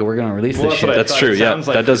like, "Fuck it, we're gonna release this shit." That's true. Yeah,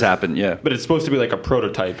 that does happen. Yeah, but it's supposed to be like a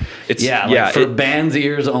prototype. It's for bands'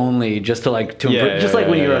 ears only, just to like just like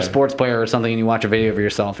when you're a sports player or something, and you watch a video of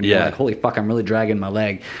yourself, and you're like, "Holy fuck, I'm really dragging my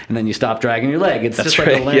leg," and then you stop dragging your leg. It's just like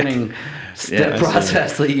a learning step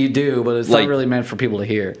process that you do, but it's not really meant for people to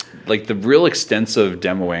hear. Like the real extensive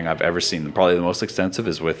demoing I've ever seen, probably the most extensive,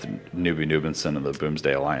 is with Newbie Nubinson and the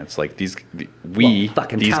Boomsday Alliance. Like these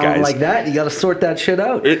guys like that, you got to sort that shit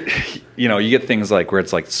out. You get things like where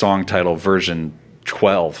it's like song title version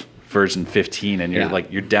 12, version 15, and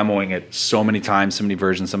you're demoing it so many times, so many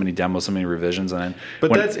versions, so many demos, so many revisions, and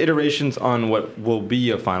then that's iterations on what will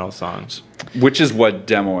be a final song. Which is what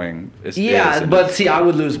demoing is. Yeah, but see, I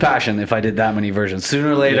would lose passion if I did that many versions.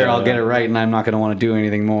 Sooner or later, I'll get it right, and I'm not going to want to do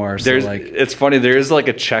anything more. So it's funny. There is like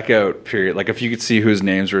a checkout period. Like if you could see whose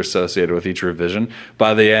names were associated with each revision,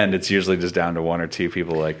 by the end, it's usually just down to 1 or 2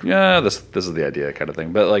 people. Like, yeah, this is the idea, kind of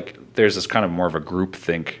thing. But like, there's this kind of more of a group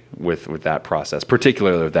think with that process,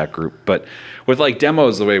 particularly with that group. But with like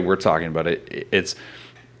demos, the way we're talking about it, it's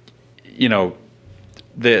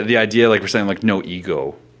the idea, like we're saying, like no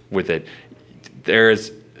ego with it.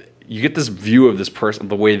 You get this view of this person,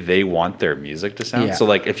 the way they want their music to sound. Yeah. So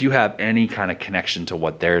like if you have any kind of connection to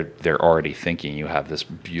what they're already thinking, you have this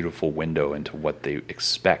beautiful window into what they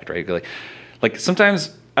expect, right? Like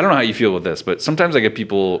sometimes, I don't know how you feel with this, but sometimes I get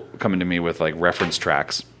people coming to me with like reference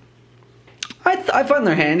tracks. I find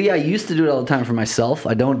they're handy. I used to do it all the time for myself.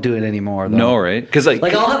 I don't do it anymore, though. No, right? Because like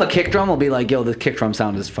I'll have a kick drum. I'll be like, "Yo, the kick drum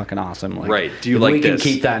sound is fucking awesome." Like, right? Do you like this? We can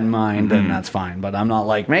keep that in mind, then that's fine. But I'm not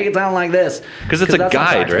like make it sound like this because it's a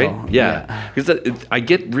guide, right? Yeah. Because I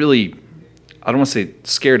get really, I don't want to say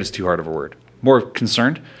scared is too hard of a word. More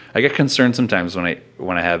concerned. I get concerned sometimes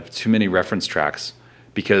when I have too many reference tracks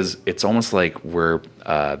because it's almost like we're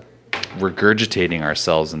regurgitating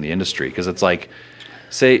ourselves in the industry. Because it's like,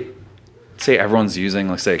 say everyone's using,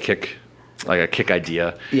 like, say, a kick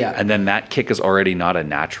idea, and then that kick is already not a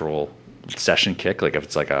natural session kick, like if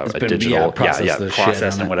it's like a digital,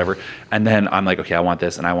 processed and whatever. And then I'm like, okay, I want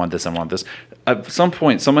this, and I want this, and I want this. At some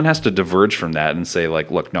point, someone has to diverge from that and say, like,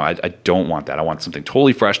 look, no, I don't want that. I want something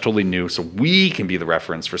totally fresh, totally new, so we can be the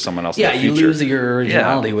reference for someone else. Yeah, in the future. You lose your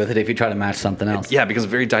originality with it if you try to match something else. Because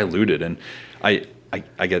it's very diluted, and I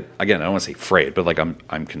get, again, I don't want to say afraid, but like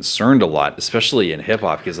I'm concerned a lot, especially in hip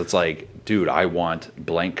hop, because it's like, dude, I want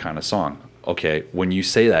blank kind of song. Okay, when you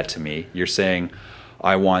say that to me, you're saying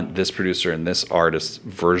I want this producer and this artist's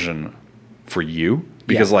version for you,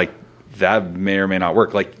 because like that may or may not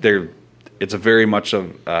work. Like it's a very much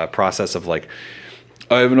of a process of like,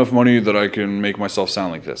 I have enough money that I can make myself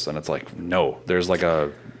sound like this, and it's like, no, there's like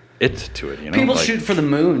a it to it, you know. People like, shoot for the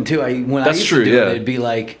moon too. When I used to do it, it'd be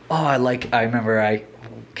like, I remember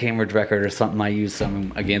Cambridge record or something, I used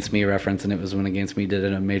some Against Me reference, and it was when Against Me did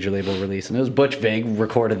a major label release, and it was Butch Vig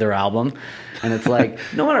recorded their album, and it's like,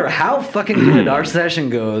 no matter how fucking good our session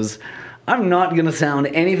goes, I'm not gonna sound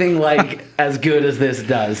anything like as good as this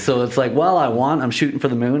does. So it's like, I'm shooting for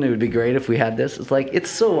the moon. It would be great if we had this. It's like, it's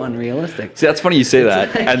so unrealistic. See, that's funny you say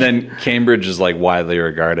that. Like, and then Cambridge is like widely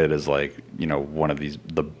regarded as like, you know, one of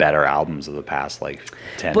the better albums of the past like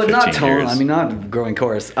 10, but 15 not Tone. years. I mean, not Growing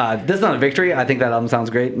Chorus. This is not a Victory. I think that album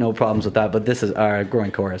sounds great. No problems with that. But this is our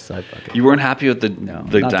Growing Chorus. You weren't happy with the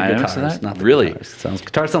dynamics of that? Not the really?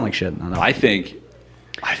 Guitars sound like shit. I think.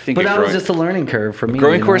 But that was just a learning curve for me.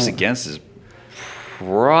 Growing Chorus Against is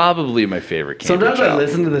probably my favorite Cambridge Sometimes I album.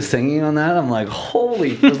 listen to the singing on that. I'm like,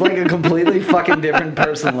 holy, it's like a completely fucking different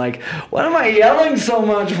person. Like, what am I yelling so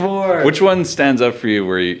much for? Which one stands up for you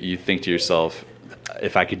where you think to yourself,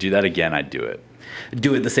 if I could do that again, I'd do it?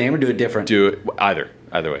 Do it the same or do it different? Do it either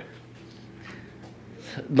way.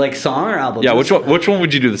 Like song or album? Yeah, which one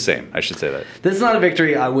would you do the same? I should say that. This is not a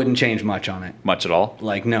victory. I wouldn't change much on it. Much at all?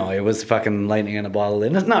 Like, no, it was fucking lightning in a bottle.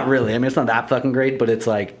 And it's not really. I mean, it's not that fucking great, but it's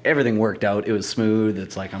like everything worked out. It was smooth.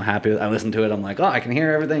 It's like I'm happy. I listened to it. I'm like, oh, I can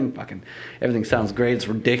hear everything. Fucking everything sounds great. It's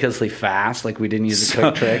ridiculously fast. Like we didn't use a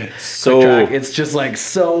quick trick. Quick track. It's just like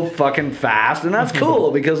so fucking fast, and that's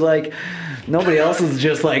cool because like nobody else is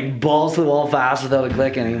just like balls to the wall fast without a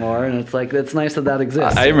click anymore. And it's like it's nice that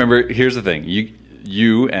exists. I remember. Here's the thing.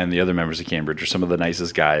 You and the other members of Cambridge are some of the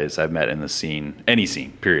nicest guys I've met in the scene, any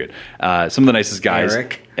scene, period. Some of the nicest guys.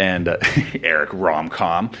 Eric. And Eric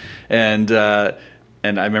Rom-Com. And I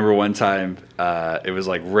remember one time, it was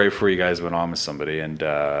like right before you guys went on with somebody, and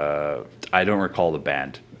I don't recall the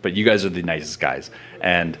band, but you guys are the nicest guys.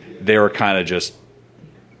 And they were kind of just,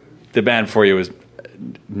 the band for you was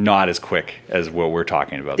not as quick as what we're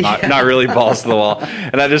talking about. Not really balls to the wall.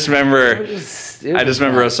 And I just remember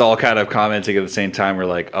us all kind of commenting at the same time. We're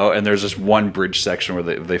like, oh, and there's this one bridge section where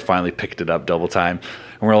they finally picked it up double time.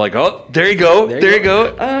 And we're like, oh, there you go.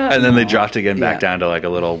 And then they dropped again back down to like a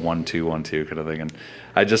little 1-2, 1-2 kind of thing. And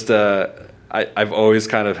I just, I've always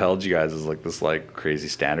kind of held you guys as like this like crazy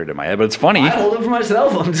standard in my head, but it's funny. I hold it for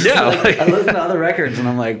myself. I'm just I listen to other records and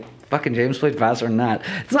I'm like, fucking James played faster than that.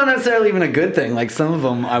 It's not necessarily even a good thing. Like some of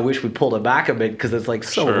them, I wish we pulled it back a bit because it's like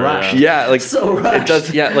so rushed. Yeah, like so rushed. It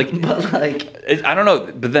does. Yeah, like but like I don't know.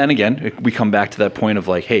 But then again, we come back to that point of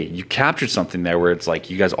like, hey, you captured something there where it's like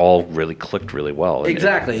you guys all really clicked really well.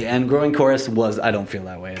 Exactly. And Growing Chorus was. I don't feel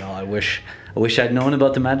that way at all. I wish I'd known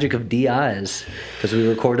about the magic of DIs because we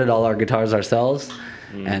recorded all our guitars ourselves.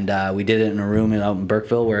 And we did it in a room out in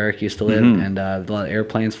Burkeville where Eric used to live, and a lot of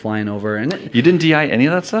airplanes flying over. And you didn't DI any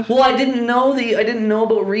of that stuff? Well, I didn't know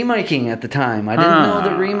about remiking at the time. I didn't know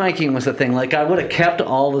that remiking was a thing. Like I would have kept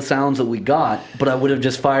all the sounds that we got, but I would have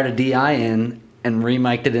just fired a DI in and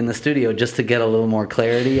remiked it in the studio just to get a little more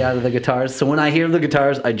clarity out of the guitars. So when I hear the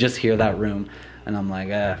guitars, I just hear that room. And I'm like,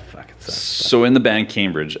 fuck it sucks. So in the band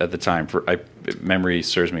Cambridge at the time, memory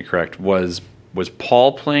serves me correct, was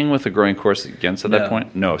Paul playing with the Growing Chorus against at that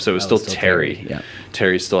point? No, so it was still Terry. Yeah.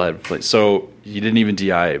 Terry still had played. So you didn't even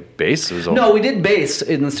DI bass? It was all... No, we did bass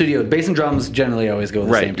in the studio. Bass and drums generally always go at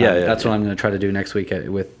the same time. That's what I'm going to try to do next week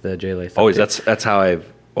with J-Lace. Always, that's how I've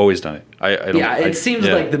always done it. It seems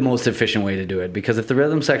like the most efficient way to do it because if the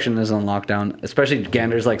rhythm section is on lockdown, especially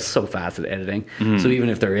Gander's like so fast at editing, so even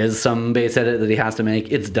if there is some bass edit that he has to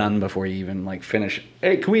make, it's done before you even like finish.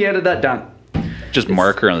 Hey, can we edit that? Done. Just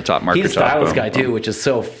marker on the top, marker he's a stylist guy too, which is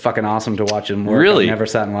so fucking awesome to watch him work. Really? I've never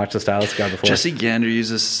sat and watched a stylist guy before. Jesse Gander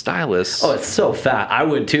uses stylus. Oh, it's so fat. I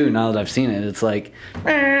would too now that I've seen it. It's like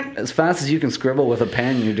as fast as you can scribble with a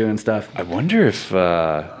pen, you're doing stuff. I wonder if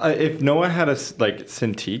Noah had a like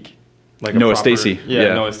Cintiq, like Noah Stacy.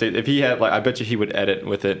 Yeah, Noah Stacy. If he had like, I bet you he would edit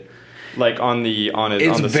with it. Like on the it's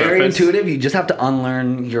on the very surface. intuitive. You just have to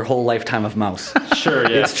unlearn your whole lifetime of mouse. Sure,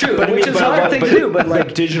 yeah, it's true, which is a hard thing to do. But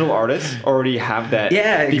like digital artists already have that.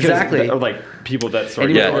 Yeah, exactly. Or like people that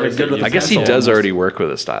sort of. I guess he does already work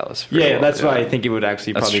with a stylus. Yeah, that's why I think it would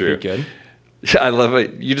actually probably be good. Yeah, I love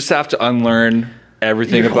it. You just have to unlearn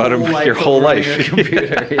everything about him your whole life. Your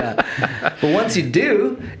computer, yeah. But once you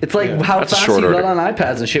do, it's like how That's fast you got on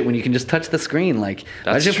iPads and shit when you can just touch the screen. Like,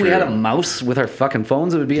 imagine if we had a mouse with our fucking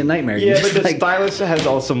phones, it would be a nightmare. Yeah, but the stylus has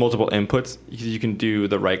also multiple inputs. You can do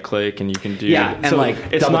the right click and you can do and like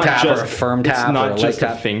it's double not tap just or a firm tap. It's not or just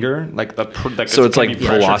tap. a finger, like so it's like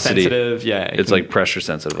velocity. Yeah, it's like pressure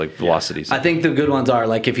sensitive, like velocities. I think the good ones are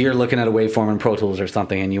like if you're looking at a waveform in Pro Tools or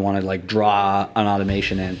something and you want to like draw an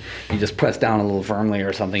automation in, you just press down a little firmly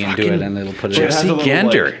or something. Do it and it'll put it Jesse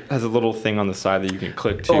Gander has a little thing on the side that you can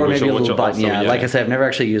click to, or maybe a little button. Also, like I said, I've never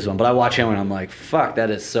actually used one, but I watch him and I'm like, fuck, that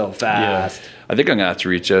is so fast. I think I'm gonna have to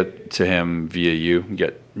reach out to him via you.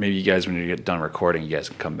 Maybe you guys when you get done recording, you guys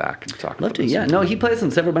can come back and talk. Love to, yeah. No, he plays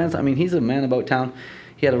in several bands. I mean, he's a man about town.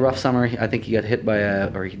 He had a rough summer. I think he got hit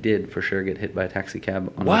by he did for sure get hit by a taxi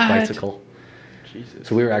cab on a bicycle. Jesus.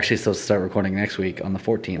 So we were actually supposed to start recording next week on the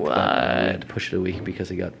 14th. But we had to push it a week because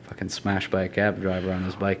he got fucking smashed by a cab driver on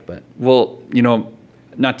his bike. But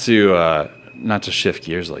not to shift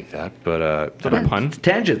gears like that, but is that a pun?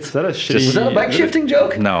 Tangents. Is that a shitty? Was that a bike shifting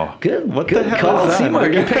joke? No. Good. What good the hell call, is that?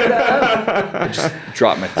 Seymour. You picked that up. I just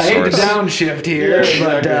dropped my I hate thesaurus. to downshift here,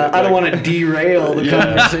 but I don't want to derail the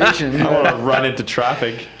conversation. I want to run into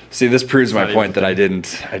traffic. See, this proves my point that I didn't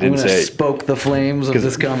say. Spoke the flames of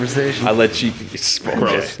this conversation. I let you spoke.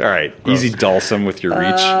 All right, easy Dalsum with your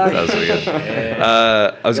reach. That was really good.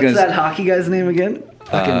 I was What's that hockey guy's name again?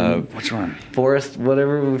 Which one? Forrest,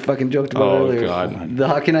 whatever we fucking joked about earlier. God. The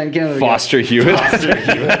Hockey Night in Canada. Foster Hewitt.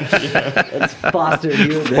 Let's Foster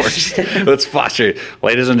Hewitt. Let's Foster.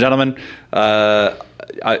 Ladies and gentlemen,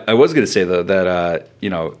 I was going to say though that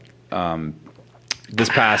this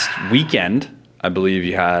past weekend, I believe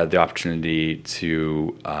you had the opportunity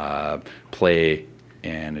to play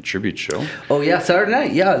in a tribute show. Oh yeah, Saturday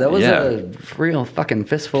night. Yeah, that was a real fucking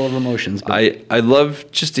fistful of emotions. But I'd love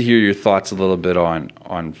just to hear your thoughts a little bit on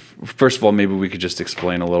first of all, maybe we could just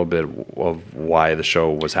explain a little bit of why the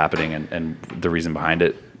show was happening and the reason behind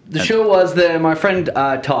it. The show was my friend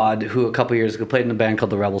Todd, who a couple years ago played in a band called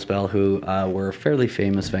the Rebel Spell, who were a fairly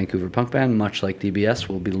famous Vancouver punk band, much like DBS,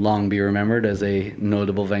 will long be remembered as a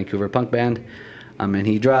notable Vancouver punk band. And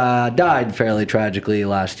he died fairly tragically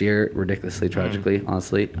last year, ridiculously tragically,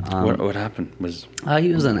 honestly. What happened?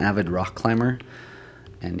 He was an avid rock climber,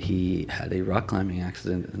 and he had a rock climbing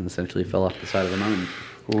accident and essentially fell off the side of the mountain.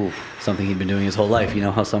 Oof. Something he'd been doing his whole life. You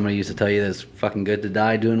know how somebody used to tell you that it's fucking good to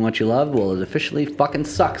die doing what you love? Well, it officially fucking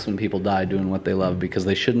sucks when people die doing what they love because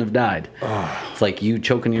they shouldn't have died. Oh. It's like you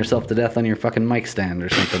choking yourself to death on your fucking mic stand or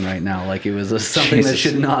something right now. Like it was something that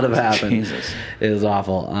should not have happened. Jesus. It was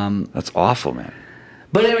awful. That's awful, man.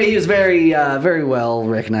 But anyway, he was very, very well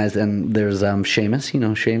recognized. And there's Seamus. You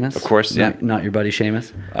know Seamus? Of course, yeah. Not your buddy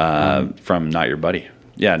Seamus. From Not Your Buddy.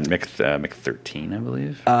 Yeah, Mick 13, I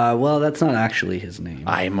believe. Well, that's not actually his name.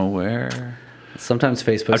 I'm aware. Sometimes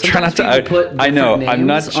Facebook. I'm trying not to. Put I know. Names I'm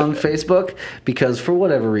not on Facebook because for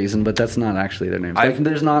whatever reason, but that's not actually their names. Like,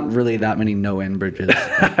 there's not really that many no N bridges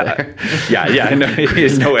out there. yeah. I know.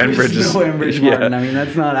 There's no N bridges. No N bridge Martin. I mean,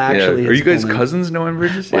 that's not actually. Are you guys cousins? No N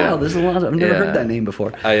bridges. Wow, there's a lot. I've never heard that name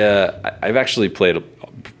before. I've actually played.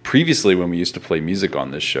 Previously, when we used to play music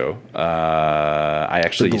on this show, I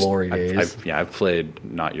actually days. I've played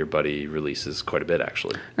Not Your Buddy releases quite a bit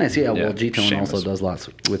actually. Nice, yeah. Well, G-Tone also does lots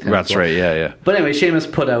with him. That's right, yeah. But anyway,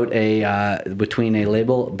 Seamus put out between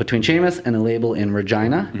Seamus and a label in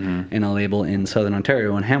Regina and a label in Southern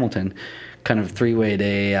Ontario in Hamilton, kind of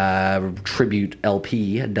three-way a tribute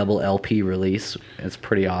LP, a double LP release. It's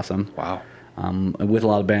pretty awesome. Wow. With a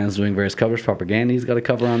lot of bands doing various covers. Propagandy's got a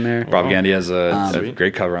cover on there. Propagandy has a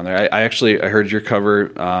great cover on there. I heard your cover,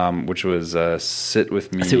 which was "Sit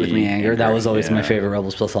With Me." "Sit With Me, Anger." That was always my favorite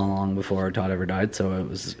Rebel Spell song long before Todd ever died. So it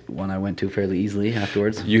was one I went to fairly easily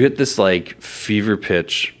afterwards. You hit this like fever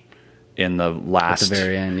pitch in the last, at the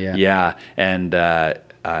very end, yeah. Yeah, and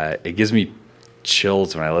it gives me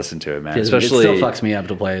chills when I listen to it, man. Especially, it still fucks me up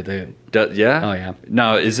to play it. Yeah. Oh yeah.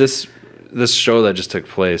 Now, is this show that just took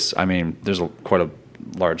place? I mean, there's quite a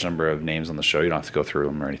large number of names on the show. You don't have to go through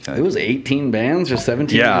them or anything. It was 18 bands or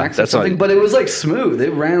 17 acts or something, but it was like smooth.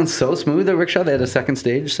 It ran so smooth at Rickshaw. They had a second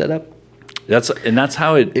stage set up. That's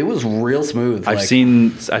how it. It was real smooth. I've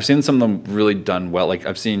seen some of them really done well. Like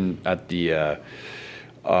I've seen at the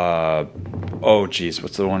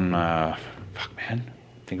what's the one? Fuck, man.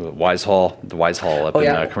 Think of it, Wise Hall, the Wise Hall up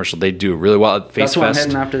in commercial. They do really well at Face Fest. That's why I'm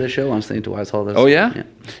heading after the show. I'm staying to Wise Hall. Oh yeah,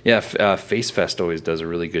 yeah. Face Fest always does a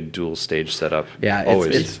really good dual stage setup. Yeah,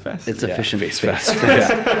 always. It's efficient. Face Fest,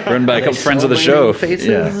 run by a couple friends of the show. Faces,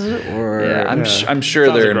 I'm sure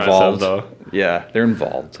Sounds they're involved. Though. Yeah, they're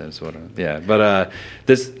involved. But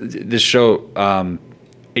this show.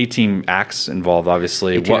 18 acts involved,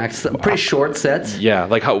 obviously. 18 acts, pretty short sets. Yeah,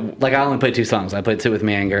 like how? Like I only played 2 songs. I played "Sit With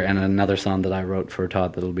Me, Anger" and another song that I wrote for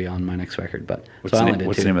Todd that'll be on my next record. But what's the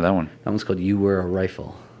name of that one? That one's called "You Were a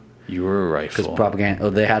Rifle." You Were a Rifle. Because Propaganda. Oh,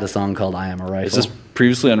 they had a song called "I Am a Rifle." Is this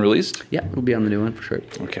previously unreleased? Yeah, it'll be on the new one for sure.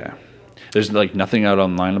 Okay. There's like nothing out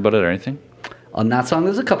online about it or anything. On that song,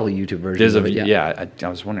 there's a couple of YouTube versions. Of it, I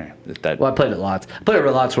was wondering if that. Well, I played it lots. I played it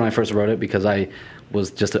lots when I first wrote it because I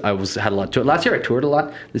had a lot to it. Last year I toured a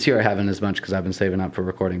lot. This year I haven't as much because I've been saving up for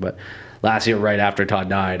recording. But last year, right after Todd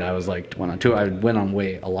died, I was like went on tour. I went on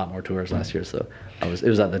a lot more tours last year, so it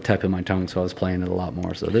was at the tip of my tongue. So I was playing it a lot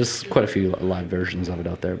more. So there's quite a few live versions of it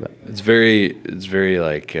out there. But it's very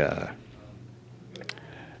like it's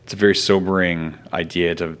a very sobering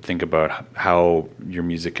idea to think about how your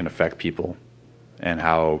music can affect people, and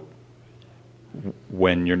how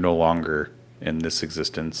when you're no longer in this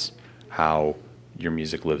existence, how your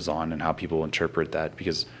music lives on and how people interpret that.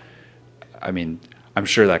 Because I mean, I'm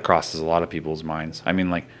sure that crosses a lot of people's minds. I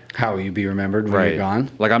mean, like, how will you be remembered when you're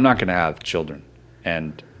gone? Like, I'm not going to have children,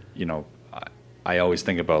 and I always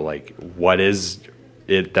think about like, what is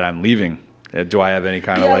it that I'm leaving Do I have any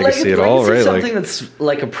kind of legacy at all? Right, something that's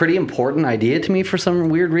like a pretty important idea to me for some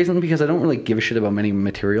weird reason, because I don't really give a shit about many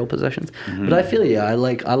material possessions. But I feel I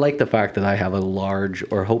like the fact that I have a large,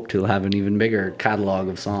 or hope to have an even bigger catalog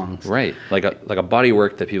of songs. Right, like a body of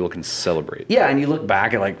work that people can celebrate. Yeah, and you look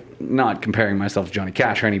back at, like, not comparing myself to Johnny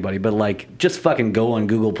Cash or anybody, but like just fucking go on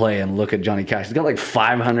Google Play and look at Johnny Cash. He's got like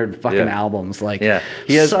 500 fucking albums. Like,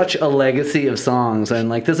 he has such a legacy of songs, and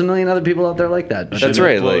like there's a million other people out there like that. That's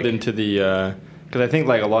right. Like into the because I think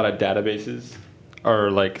like a lot of databases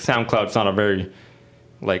are like SoundCloud's not a very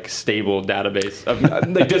like stable database of,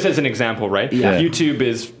 like, just as an example, right? Yeah. YouTube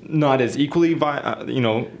is not as equally Yeah,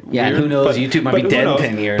 weird, who knows? YouTube might be dead in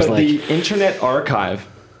 10 years. But like, the Internet Archive,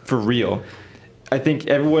 for real, I think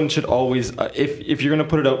everyone should always, if you're going to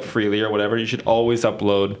put it out freely or whatever, you should always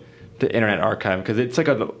upload the Internet Archive, because it's like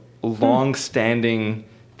a long-standing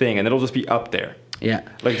thing, and it'll just be up there. Yeah,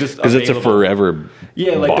 like just because it's a forever.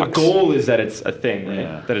 Yeah, like box. the goal is that it's a thing, right?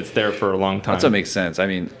 Yeah. That it's there for a long time. That's what makes sense. I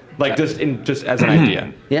mean, like just as an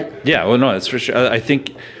idea. Yeah. Well, no, that's for sure. I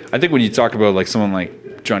think when you talk about like someone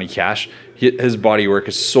like Johnny Cash, his body work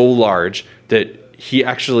is so large that he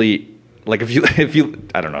actually, like, if you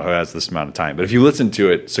I don't know who has this amount of time, but if you listen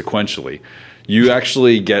to it sequentially, you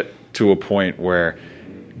actually get to a point where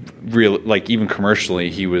like even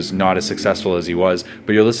commercially he was not as successful as he was,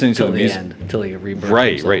 but you're listening to the music until he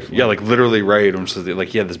rebirthed right. Yeah, like literally right. So like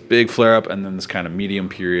he had this big flare up and then this kind of medium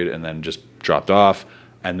period and then just dropped off.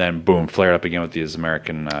 And then boom, flared up again with these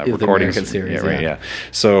American recordings. The American series, yeah.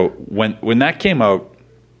 So when that came out,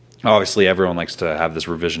 obviously everyone likes to have this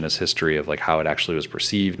revisionist history of like how it actually was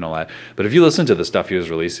perceived and all that. But if you listen to the stuff he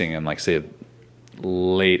was releasing in like say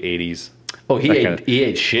late 80s. Oh, he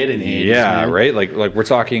ate shit in the 80s. Yeah, man. right? Like we're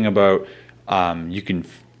talking about you can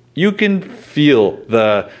feel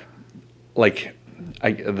the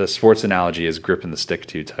the sports analogy is gripping the stick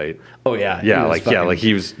too tight. Oh yeah,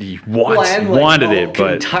 he wanted it,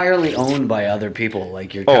 but entirely owned by other people.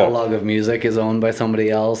 Like your catalog of music is owned by somebody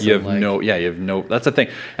else. You have no. That's the thing,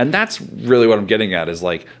 and that's really what I'm getting at is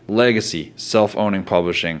like legacy, self-owning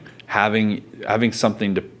publishing, having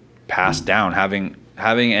something to pass down, having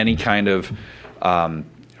any kind of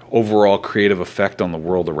overall creative effect on the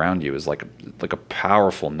world around you is like a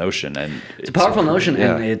powerful notion, and it's a powerful notion,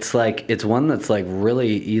 and it's one that's like really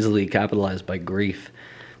easily capitalized by grief,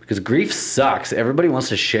 because grief sucks. Everybody wants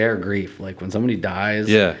to share grief. Like when somebody dies,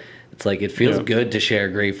 it's like it feels good to share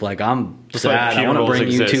grief. Like I'm just sad. I want to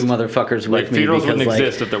bring you two motherfuckers with me because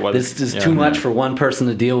like this is too much for one person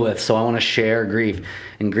to deal with. So I want to share grief,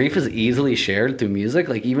 and grief is easily shared through music.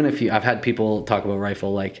 Like even if I've had people talk about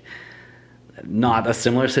Rifle like. Not a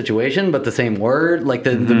similar situation, but the same word. Like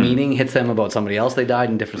the meaning hits them about somebody else they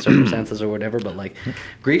died in different circumstances or whatever. But like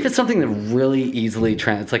grief is something that really easily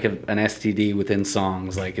it's like an STD within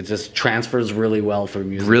songs. Like it just transfers really well through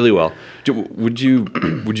music. Really well. Would you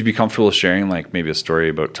be comfortable sharing like maybe a story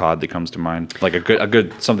about Todd that comes to mind? Like a good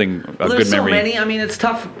memory. There's so many. I mean, it's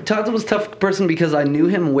tough. Todd was a tough person because I knew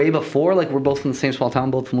him way before. Like we're both from the same small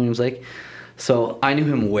town, both from Williams Lake. So I knew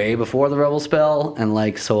him way before the Rebel spell, and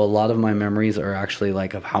like so a lot of my memories are actually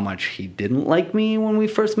like of how much he didn't like me when we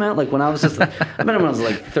first met. Like when I was just I met him when I was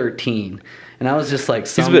like 13, and I was just like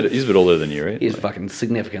he's a bit older than you, right? He's fucking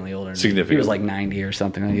significantly older. He was like 90 or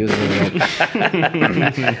something. He was really old.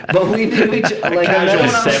 But we knew each like I met when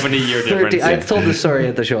I was 70-year difference. I told the story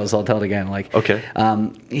at the show, so I'll tell it again. Like okay,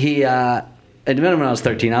 I met him when I was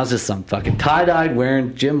 13. I was just some fucking tie-dyed,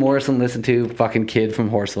 wearing Jim Morrison listened to fucking kid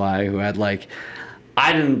from Horsefly who had like,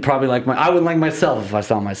 I wouldn't like myself if I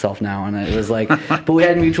saw myself now. And it was like, but we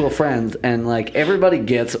had mutual friends, and like everybody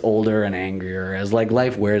gets older and angrier as like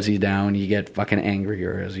life wears you down. You get fucking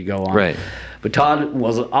angrier as you go on. Right. But Todd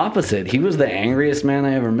was the opposite. He was the angriest man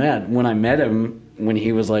I ever met when I met him when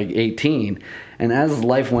he was like 18. And as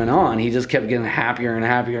life went on, he just kept getting happier and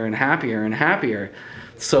happier and happier and happier.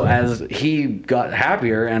 So as he got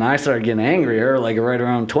happier and I started getting angrier, like right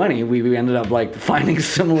around 20, we ended up like finding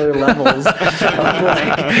similar levels of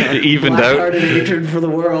like evened black-hearted hatred for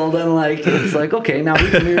the world, and like it's like okay, now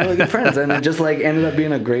we can be really good friends, and it just like ended up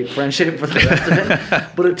being a great friendship for the rest of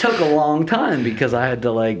it. But it took a long time because I had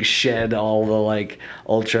to like shed all the like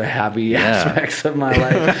ultra happy aspects of my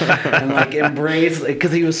life and like embrace,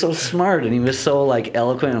 because he was so smart and he was so like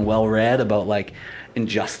eloquent and well read about like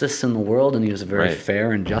injustice in the world, and he was a very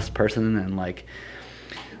fair and just person, and like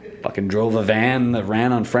fucking drove a van that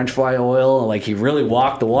ran on French fry oil. Like he really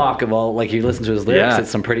walked the walk of all, like you listen to his lyrics, it's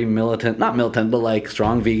some pretty not militant, but like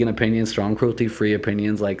strong vegan opinions, strong cruelty free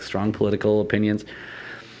opinions, like strong political opinions.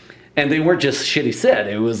 And they weren't just shit he said.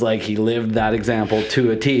 It was like he lived that example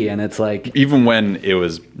to a T. And it's like... Even when it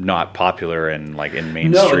was not popular and like in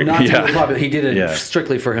mainstream. No, not too popular. He did it Yeah.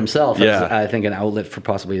 strictly for himself. Yeah. As, I think, an outlet for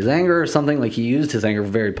possibly his anger or something. Like, he used his anger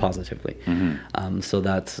very positively. So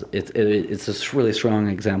it's a really strong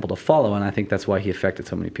example to follow. And I think that's why he affected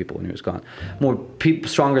so many people when he was gone. More people,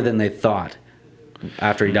 stronger than they thought.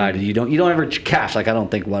 After he died, you don't ever cash, like, I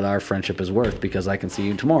don't think what our friendship is worth because I can see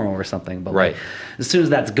you tomorrow or something. But Right. like, as soon as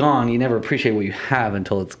that's gone, you never appreciate what you have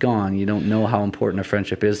until it's gone. You don't know how important a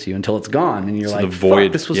friendship is to you until it's gone, and you're So like, the void-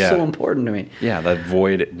 "Fuck, this was yeah. so important to me." Yeah, that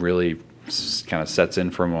void really kind of sets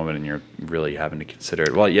in for a moment, and you're really having to consider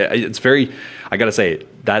it. Well, yeah, it's very. I gotta say,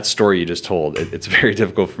 that story you just told, it's very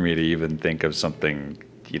difficult for me to even think of something.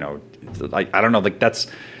 You know, like, I don't know, like that's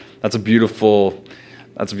a beautiful.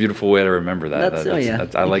 That's a beautiful way to remember that.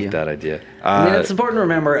 I like that idea. I mean, it's important to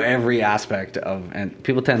remember every aspect of, and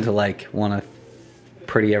people tend to like want to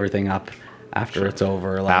pretty everything up after it's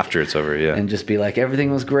over. Like, After it's over, yeah. and just be like,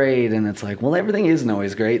 everything was great, and it's like, well, everything isn't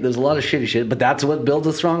always great. There's a lot of shitty shit, but that's what builds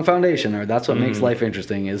a strong foundation, or that's what makes life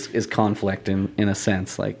interesting. Is conflict in a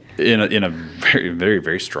sense, like in a very, very,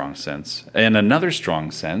 very strong sense. In another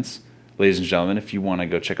strong sense, ladies and gentlemen, if you want to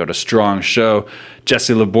go check out a strong show,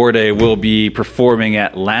 Jesse Laborde will be performing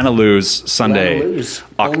at Lanaloo's Sunday, Lanaloo's.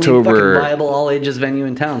 October. Only fucking viable all ages venue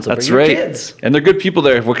in town. So That's bring your right. kids. And they're good people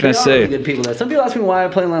there. What can I They are say? really good people there. Some people ask me why I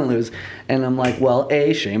play Lanaloo's, and I'm like, well,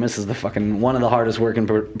 Seamus is the fucking one of the hardest working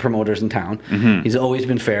promoters in town. He's always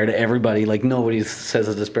been fair to everybody. Like, nobody says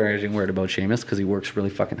a disparaging word about Seamus because he works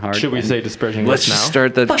really fucking hard. Should we And say disparaging Let's words now? just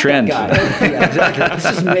start that fuck trend. that guy. Yeah, exactly. Let's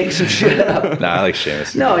just make some shit up. Nah, I like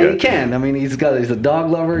Seamus. No, He's you good. can. I mean, he's a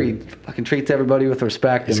dog lover. He fucking treats everybody with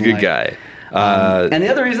respect. He's a and, good like, guy. and the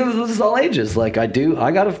other reason is this is all ages. Like, I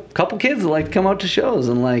got a couple kids that like to come out to shows,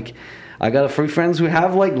 and like, I got a few friends who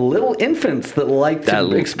have like little infants that like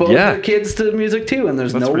to expose yeah. their kids to music too, and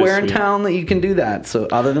there's That's nowhere in pretty sweet. town that you can do that. So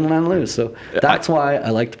other than Lanaloo's, so that's why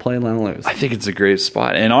I like to play Lanaloo's. I think it's a great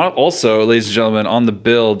spot. And also, ladies and gentlemen, on the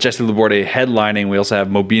bill, Jesse Laborde headlining. We also have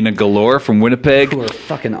Mobina Galore from Winnipeg. Who are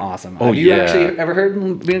fucking awesome. Oh, have you yeah. actually ever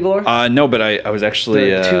heard Being Galore? No, but I was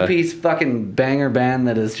actually... The two-piece fucking banger band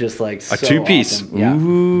that is just like a so two-piece. awesome. Yeah.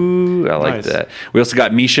 Ooh, I like Nice. that. We also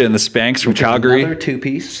got Misha and the Spanks from Calgary. Another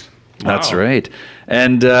two-piece. That's Wow. right.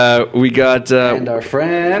 And we got... And our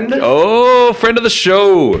friend, friend of the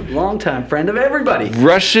show, longtime friend of everybody.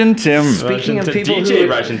 Russian Tim. Speaking of Russian people DJ who...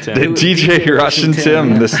 Russian Tim. The DJ Russian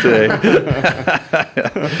Tim yeah. this day.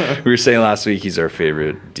 We were saying last week he's our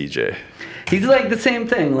favorite DJ. He's like the same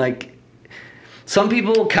thing. Like, some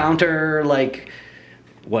people counter like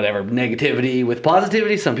whatever negativity with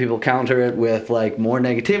positivity. Some people counter it with like more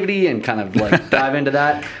negativity and kind of like dive into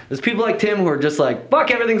that. There's people like Tim who are just like,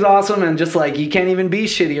 fuck, everything's awesome, and just like you can't even be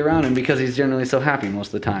shitty around him because he's generally so happy most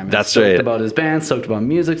of the time. And That's stoked right. about his band, stoked about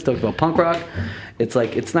music, stoked about punk rock. It's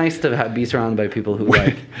like, it's nice to be surrounded by people who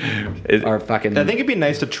like are fucking... I think it'd be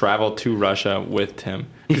nice to travel to Russia with Tim.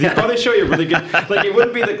 Because Yeah. he'd probably show you a really good... Like, it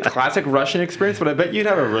wouldn't be the classic Russian experience, but I bet you'd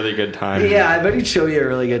have a really good time. Yeah, I bet he'd show you a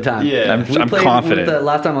really good time. Yeah. I'm We played confident. With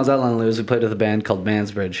last time I was at Lanaloo's, we played with a band called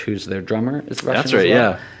Mansbridge, who's their drummer. Is Russian That's right, as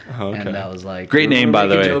well. yeah. Oh, okay. And that was like... Great we were name, by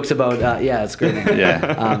the making way. jokes about... yeah, it's a great name.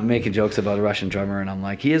 Yeah. Making jokes about a Russian drummer, and I'm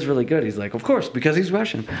like, he is really good. He's like, of course, because he's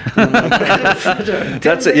Russian. And I'm like, that's such a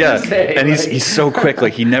That's it, thing yeah. to say, And like- he's so quick.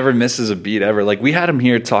 Like, he never misses a beat ever. Like, we had him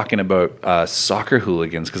here talking about soccer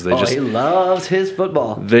hooligans because they he loves his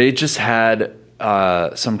football. they just had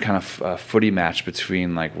some kind of footy match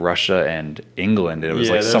between like Russia and England. And it was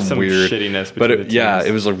Yeah, like there's some weird shittiness but between the teams.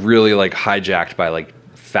 it was like really like hijacked by like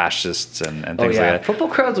fascists and Oh, things yeah. like that. Football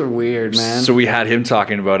crowds are weird, man. So we had him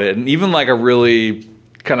talking about it, and even like a really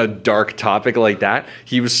kind of dark topic like that,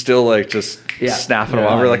 he was still like just Yeah. snapping Yeah,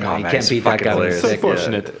 them off. We're like, no, oh you man, can't it's beat that fucking guy with a hilarious. It's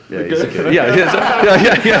stick. unfortunate.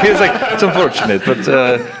 Yeah, yeah. He's like, it's unfortunate,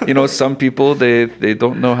 but some people they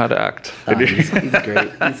don't know how to act. He's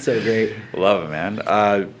great. He's so great. Love it,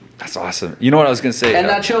 man. That's awesome. You know what I was gonna say? And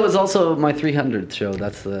that show is also my 300th show.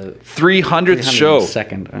 That's the 300th show.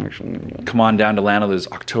 Second, actually. Come on down to Lanaloo's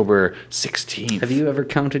October 16th. Have you ever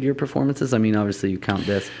counted your performances? I mean, obviously you count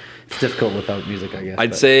this. It's difficult without music, I guess.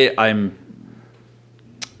 I'd but- say I'm.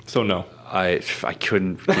 So, no. I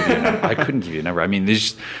couldn't give you a number. I couldn't give you a number. I mean,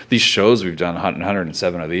 these shows we've done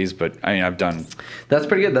 107 of these, but I mean I've done That's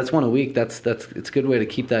pretty good. That's one a week. It's a good way to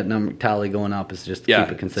keep that number tally going up. Is just to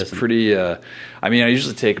keep it consistent. It's pretty. I mean, I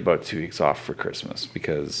usually take about 2 weeks off for Christmas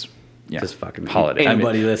because just fucking holiday. Ain't I mean,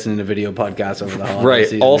 nobody listening to video podcasts over the holiday right.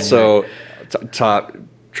 season Also, anyway. top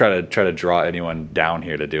try to draw anyone down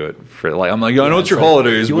here to do it for like. I'm like, I know it's your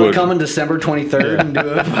holidays. You want to come on December 23rd and do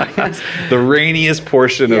it? The rainiest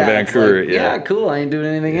portion of Vancouver. Like, yeah, cool. I ain't doing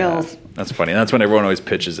anything else. That's funny. That's when everyone always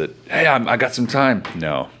pitches it. Hey, I got some time.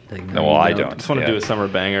 No, well, I don't. I just want to do a summer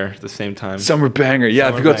banger at the same time. Summer banger. Yeah,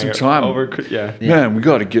 if you got some time. Man, we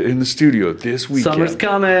got to get in the studio this weekend. Summer's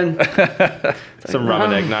coming. Some rum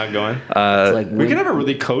and eggnog going. We could have a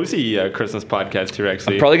really cozy Christmas podcast here,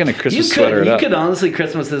 actually. I'm probably going to Christmas sweater it up. You could honestly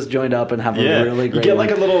Christmas this joint up and have a really great. You get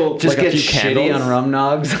like a little, just like get shitty on rum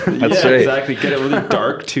nogs. That's right. Exactly. Get it really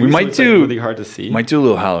dark too. We might do really hard to see. Might do a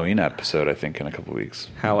little Halloween episode, I think, in a couple weeks.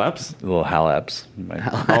 Hal-Eps? A little Hal-Eps. I'm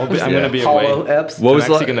going to be away. Hollow-Eps? What was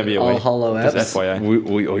I'm actually going to be away. All Hollow-Eps? Just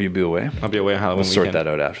FYI. You'll be away? I'll be away on Halloween We'll sort weekend.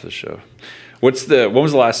 that out after the show. What was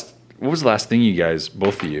the last thing you guys,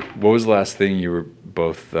 both of you, what was the last thing you were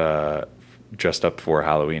both dressed up for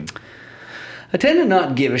Halloween? I tend to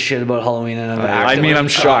not give a shit about Halloween, and I'm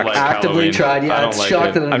shocked. Actively tried. Yeah, it's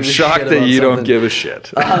shocked that I'm shocked that you don't give a shit.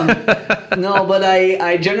 No, but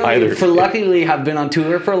I generally, luckily, have been on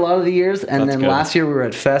tour for a lot of the years, and then last year we were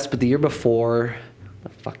at Fest, but the year before, the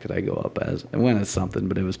fuck did I go up as? I went as something,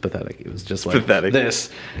 but it was pathetic. It was just like this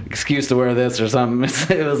excuse to wear this or something.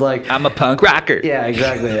 It was like I'm a punk rocker. Yeah,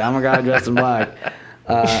 exactly. I'm a guy dressed in black.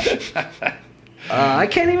 I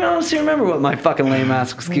can't even honestly remember what my fucking lame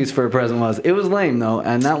ass excuse for a present was. It was lame though,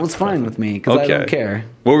 and that was fine with me because I don't care.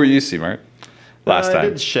 What were you, C-Mark? Last time I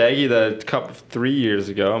did Shaggy the couple 3 years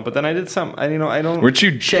ago, but then I did some. I don't. Weren't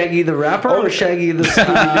you Shaggy the rapper or Shaggy the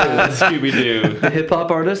Scooby-Doo? Scooby-Doo. The hip hop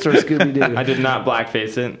artist or Scooby-Doo? I did not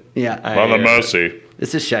blackface it. Yeah. On the mercy.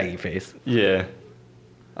 It's just Shaggy face. Yeah.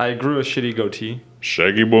 I grew a shitty goatee.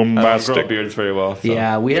 Shaggy I don't bombastic. grow beards very well. So.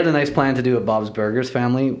 Yeah, we had a nice plan to do a Bob's Burgers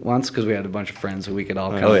family once because we had a bunch of friends who we could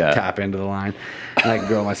all kind of tap into the line. And I could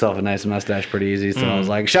grow myself a nice mustache pretty easy, so I was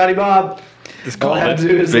like, "Shoddy Bob." All I had to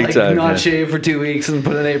do is not shave for 2 weeks and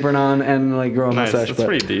put an apron on and like grow a mustache. That's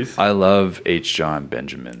pretty decent. I love H. John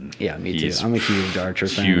Benjamin. Yeah, me too. I'm a huge Archer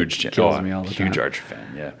fan. Kills me all the time. Huge Archer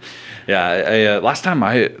fan. Yeah, yeah. Last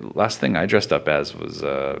thing I dressed up as was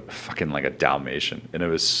fucking like a Dalmatian, and it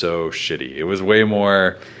was so shitty. It was way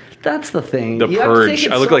more. That's the thing. The you Purge. Have to take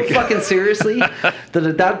it I look so like fucking seriously that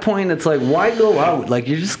at that point it's like, why go out? Like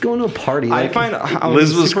you're just going to a party. Like, I find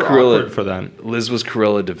Liz was Cruella for that. Liz was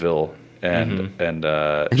Cruella DeVille. And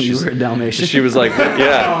you were a Dalmatian. She was like,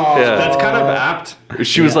 yeah. That's kind of apt.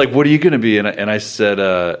 She was like, "What are you going to be?" And I said,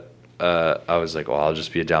 I was like, "Well, I'll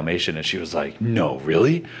just be a Dalmatian." And she was like, "No,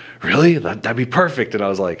 really? That'd be perfect." And I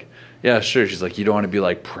was like, "Yeah, sure." She's like, "You don't want to be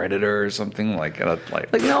like Predator or something like no,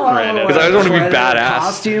 because I just want to be badass."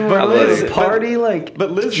 Costume, but Liz, party,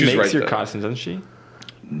 but Liz makes right your though. costumes, doesn't she?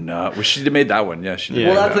 No, well, she made that one. Yeah, she did.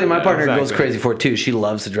 Well, that's like my partner goes crazy for it too. She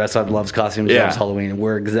loves to dress up, loves costumes, loves Halloween.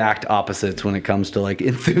 We're exact opposites when it comes to like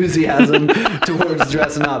enthusiasm towards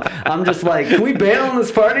dressing up. I'm just like, can we bail on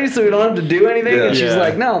this party so we don't have to do anything? And she's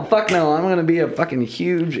like, no, fuck no. I'm gonna be a fucking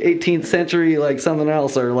huge 18th century like something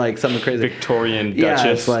else or like something crazy. Victorian Duchess.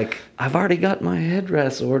 Yeah, it's like I've already got my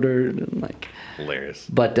headdress ordered and like. Hilarious.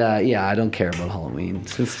 But yeah, I don't care about Halloween.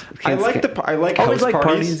 I like house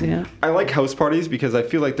parties. Yeah. I like house parties because I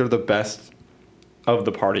feel like they're the best of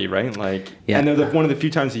the party, right? Like, yeah. And they're one of the few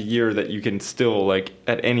times a year that you can still, like,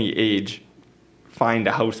 at any age, find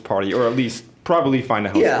a house party, or at least probably find a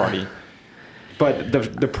house party. But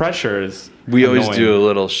the pressure is. We always do a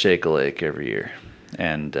little shake a lake every year,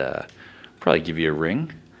 and probably give you a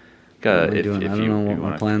ring. I don't know what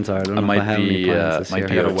my plans are. I don't know if I have any plans this year. Might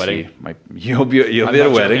be at a wedding. You'll be at a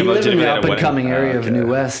wedding. You live in the up-and-coming area of New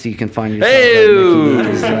West. You can find yourself at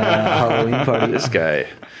Mickey D's Halloween party. This guy.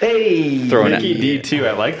 Hey! Mickey D, too.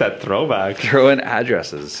 I like that throwback. Throwing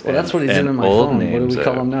addresses. Well, that's what he's doing in my phone. What do we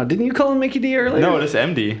call him now? Didn't you call him Mickey D earlier? No, it is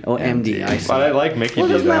MD. Oh, MD. I see. But I like Mickey D.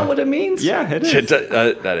 Well, isn't that what it means? Yeah, it is.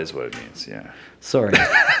 That is what it means, yeah. Sorry,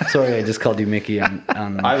 I just called you Mickey on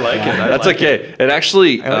I like it. That's okay. It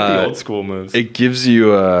actually... I like the old school moves. It gives you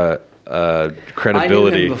credibility. I knew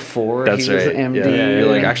him before That's he was right. MD. Yeah. You're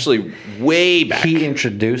like actually way back. He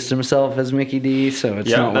introduced himself as Mickey D, so it's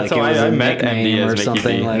not like it was a nickname or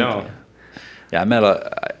something like. No.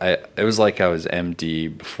 Yeah, it was like I was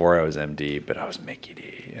MD before I was MD, but I was Mickey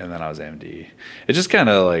D, and then I was MD. It just kind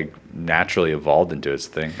of like naturally evolved into its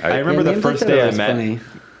thing. I remember the first day I met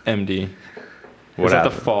MD. Was at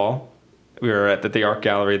the fall. We were at the art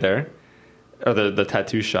gallery there, or the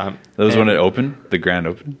tattoo shop. That was when it opened, the grand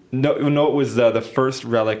open. No, it was the first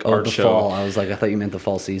Relic art show. Fall. I was like, I thought you meant the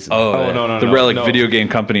fall season. Oh no, the Relic Video Game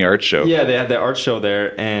Company art show. Yeah, they had the art show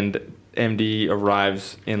there, and MD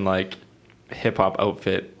arrives in like hip hop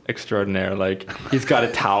outfit, extraordinaire. Like he's got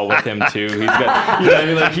a towel with him too. He's got, you know what I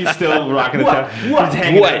mean? Like he's still rocking the towel. He's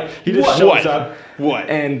hanging out. He just shows up.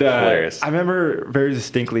 And I remember very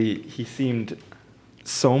distinctly, he seemed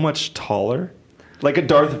so much taller. Like a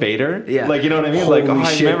Darth Vader. Yeah. Like, you know what I mean? Holy like, oh,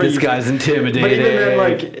 shit, I remember this guy's intimidating. But even then,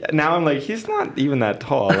 like, now I'm like, he's not even that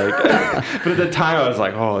tall. Like, but at the time I was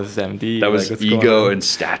like, oh, this is MD. That was like, ego and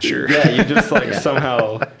stature. Yeah, you just like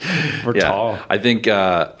somehow were tall. I think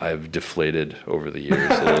I've deflated over the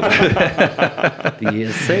years a little bit. The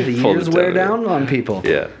years wear down on people.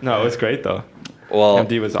 Yeah. No, it was great though. Well,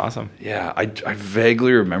 MD was awesome. Yeah, I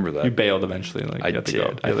vaguely remember that. You bailed eventually. Like, I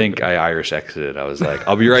did. I think I Irish exited. I was like,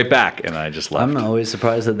 I'll be right back. And I just left. I'm always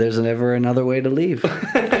surprised that there's never another way to leave.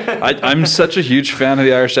 I'm such a huge fan of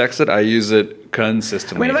the Irish exit. I use it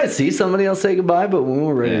consistently. I mean, if I see somebody, I'll say goodbye, but when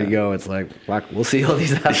we're ready to go, it's like, fuck, we'll see all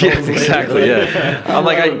these assholes Yeah, exactly, later. yeah. I'm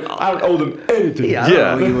like, I don't owe them anything. Yeah, I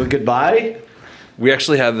don't owe you a goodbye. We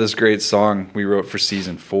actually have this great song we wrote for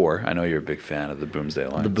season 4. I know you're a big fan of the Boomsday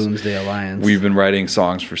Alliance. The Boomsday Alliance. We've been writing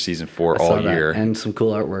songs for season 4 all year. And some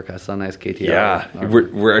cool artwork. I saw nice KTR. Yeah,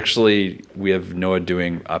 artwork. we have Noah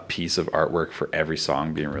doing a piece of artwork for every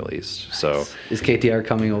song being released. So is KTR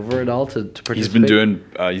coming over at all to participate? He's been doing.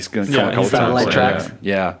 He's going to come a couple satellite times. tracks.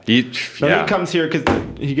 Yeah. He comes here because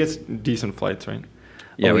he gets decent flights, right?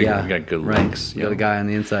 Yeah, we got good links. You got a guy on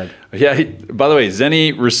the inside. Yeah. By the way,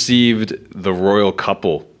 Zenny received the royal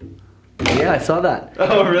couple. Yeah, I saw that.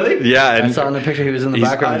 Oh, really? Yeah, and I saw in the picture he was in the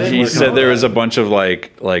background. He said there was a bunch of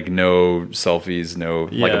like no selfies,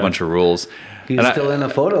 like a bunch of rules. He was still in a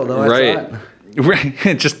photo though. Right.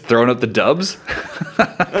 Right. Just throwing up the dubs.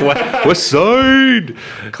 West Side.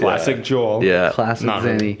 Classic Joel. Yeah. Classic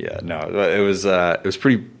Zenny. Yeah. No, it was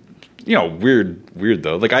pretty, weird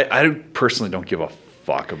though. Like I personally don't give a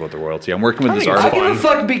fuck about the royalty. I'm working with this artist.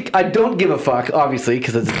 I don't give a fuck, obviously,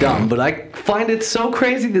 because it's dumb, but I find it so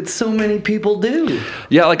crazy that so many people do.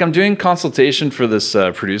 Yeah, like I'm doing consultation for this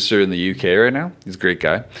producer in the UK right now. He's a great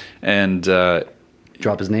guy. And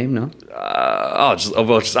drop his name, no? I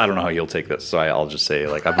don't know how he'll take this, so I'll just say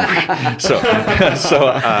like I've been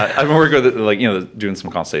I've been working with doing some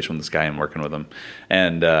consultation with this guy and working with him,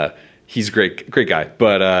 and he's a great guy.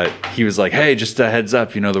 But he was like, hey, just a heads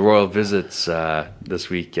up, the royal visits this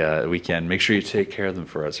weekend. Make sure you take care of them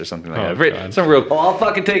for us or something like that. Some real. Oh, I'll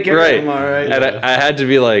fucking take care of them, all right. And I had to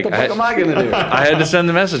be like, what the fuck am I gonna do? I had to send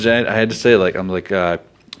the message. I had to say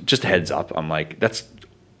just heads up. I'm like, that's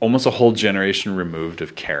almost a whole generation removed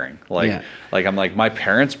of caring. Like I'm like, my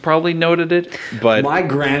parents probably noted it, but my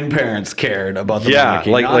grandparents cared about the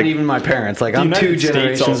monarchy. Not even my parents. Like I'm 2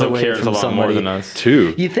 generations away from somebody. More than us.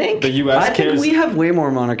 2. You think? The U.S. I think we have way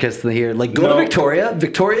more monarchists than here. Like go to Victoria.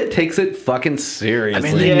 Victoria takes it fucking seriously.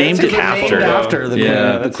 I mean, they named it after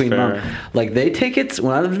the Queen fair. Mom. Like they take it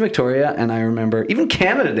when I lived in Victoria, and I remember even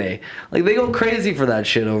Canada Day. Like they go crazy for that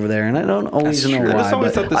shit over there, and I don't always know why.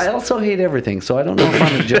 But I also hate everything, so I don't know if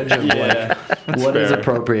I'm a judge of what is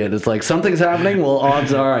appropriate. It's like something's happening. Well,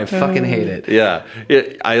 odds are I fucking hate it. Yeah.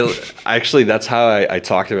 I actually, that's how I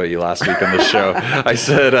talked about you last week on the show. I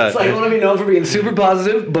said... it's like I want to be known for being super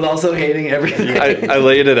positive, but also hating everything. I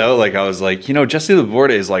laid it out like I was like, Jesse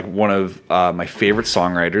Laborde is like one of my favorite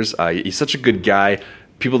songwriters. He's such a good guy.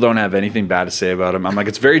 People don't have anything bad to say about him. I'm like,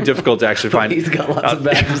 it's very difficult to actually find... He's got lots of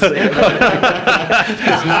bad to say about him.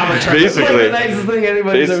 Basically. The nicest thing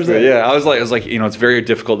anybody's ever said. Yeah, I was like, it's very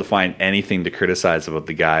difficult to find anything to criticize about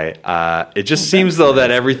the guy. It just seems, though,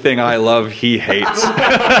 that everything I love, he hates. That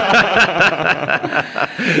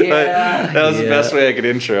was the best way I could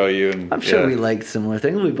intro you. And, I'm sure we like similar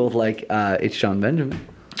things. We both like H. John Benjamin.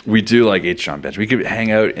 We do like H. John Benjamin. We could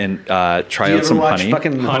hang out and try out some honey.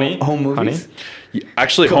 Fucking home movies? Honey?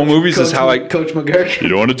 Actually, home movies is how Coach McGurk. You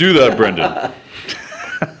don't want to do that, Brendan.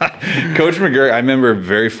 Coach McGurk, I remember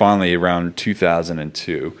very fondly around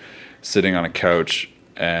 2002, sitting on a couch,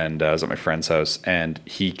 and I was at my friend's house, and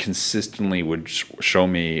he consistently would show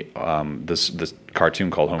me this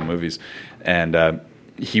cartoon called Home Movies, and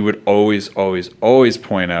he would always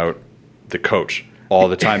point out the coach all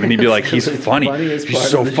the time, and he'd be like, he's funny. He's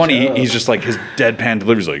so funny. Show. He's just like, his deadpan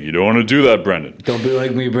delivery is like, you don't want to do that, Brendan. Don't be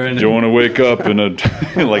like me, Brendan. You don't want to wake up in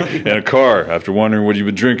a car after wondering what you've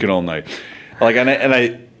been drinking all night. Like, and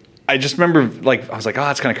I just remember, like, I was like, oh,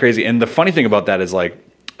 that's kind of crazy. And the funny thing about that is, like,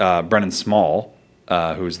 Brendan Small,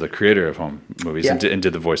 who's the creator of Home Movies and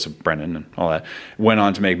did the voice of Brendan and all that, went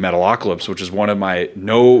on to make Metalocalypse, which is one of my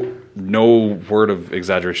no word of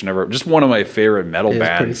exaggeration ever, just one of my favorite metal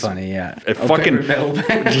bands. It's pretty funny, yeah. It fucking metal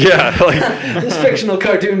band. yeah, like this fictional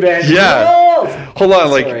cartoon band. Yeah, hold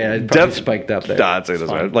on, like Sorry, I probably spiked up there. Nah, it doesn't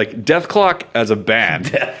matter. Like Death Clock as a band.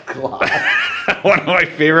 Dethklok. One of my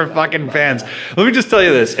favorite fucking bands. Let me just tell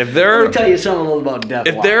you this: Let me tell you something a little about Dethklok.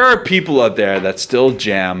 if there are people out there that still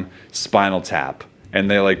jam Spinal Tap and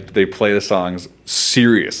they play the songs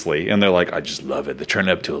seriously and they're like, I just love it. They turn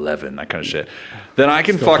it up to 11, that kind of shit. Then I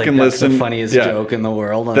can Still fucking think that's listen. the funniest joke in the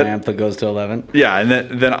world. An amp that goes to 11. Yeah, and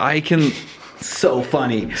then I can. So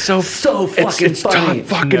funny. So fucking it's funny. top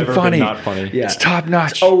fucking Never been funny. not funny. Yeah. It's top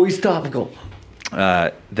notch. Always topical.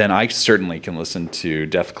 Then I certainly can listen to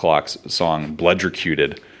Dethklok's song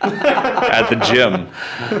 "Bloodrecuted" at the gym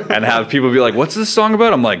and have people be like, "What's this song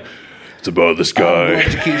about?" I'm like, "It's about this guy."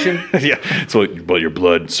 Execution. Yeah, it's about your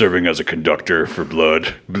blood serving as a conductor for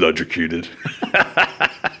bloodrecuted.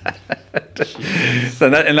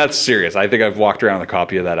 and that's serious. I think I've walked around with a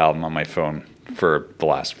copy of that album on my phone for the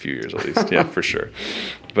last few years at least. Yeah, for sure.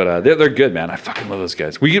 But they're good, man. I fucking love those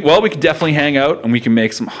guys. We could definitely hang out and we can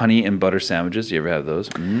make some honey and butter sandwiches. You ever have those?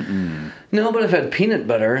 No, but I've had peanut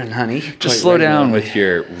butter and honey. Just slow down with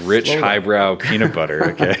your rich highbrow peanut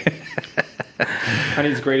butter, okay?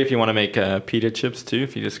 Honey's great if you want to make pita chips too.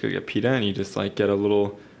 If you just go get pita and you just like get a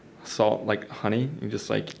little salt, like honey, you just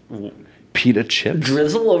like Pita chips?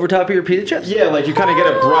 Drizzle over top of your pita chips? yeah, like you kind of get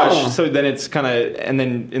a brush, so then it's kind of, and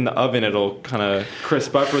then in the oven it'll kind of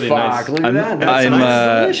crisp up really nice. Look at that. That's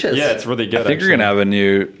I'm, delicious. Yeah, it's really good. I think we're going to have a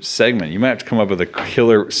new segment. You might have to come up with a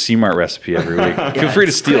killer C-Mart recipe every week. Feel free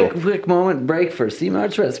to steal. Quick moment break for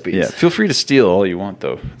C-Mart's recipes. Yeah, feel free to steal all you want,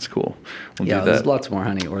 though. It's cool. We'll do there's that. lots more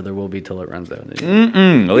honey, or there will be till it runs out.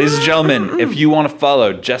 Ladies and gentlemen, if you want to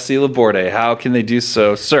follow Jesse Laborde, how can they do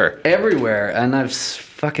so, sir? Everywhere, and I've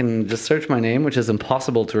fucking just searched my name, which is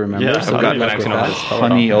impossible to remember. Yeah, so I've good got luck with that.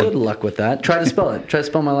 Honey. Good luck with that. Try to spell it. Try to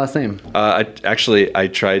spell my last name. I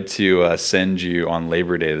tried to send you on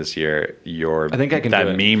Labor Day this year I think I can that do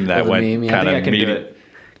it. meme that Oh, the went meme, yeah. kind I of think I can do it.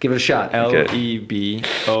 Give it a shot.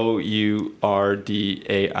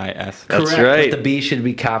 Leburdais. That's Correct, right. But the B should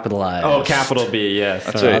be capitalized. Oh, capital B, yes.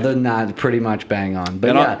 That's Sorry. right. Other than that, pretty much bang on.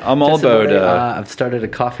 But And yeah, I'm all just about, I've started a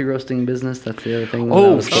coffee roasting business. That's the other thing. Oh,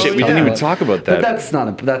 that I was supposed shit, to we talk didn't even about. talk about But that. that's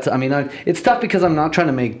not. It's tough because I'm not trying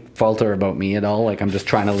to make Falter about me at all. Like I'm just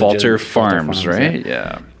trying to Falter legit- Farms, right?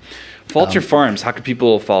 Yeah. Falter Farms, how can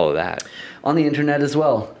people follow that? on the internet as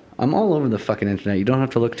well. I'm all over the fucking internet. You don't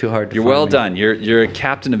have to look too hard to You're find well me. done. You're a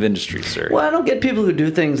captain of industry, sir. Well, I don't get people who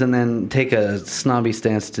do things and then take a snobby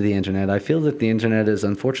stance to the internet. I feel that the internet is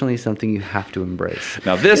unfortunately something you have to embrace.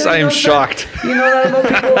 Now this, Yeah, I you am know shocked. That, you know that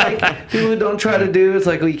about people people who don't try to do. It's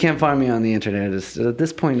like, well, you can't find me on the internet. At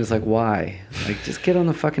this point, it's like, why? Like, just get on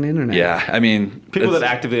the fucking internet. Yeah, I mean, People it's- that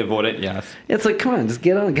actively avoid it, yes. It's like, come on, just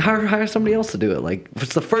get on. Hire somebody else to do it. Like,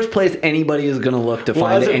 it's the first place anybody is going to look to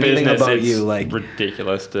find as a anything business, about it's you. Like,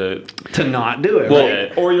 ridiculous to not do it. Well,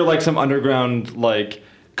 right? or you're like some underground like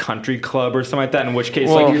country club or something like that. In which case,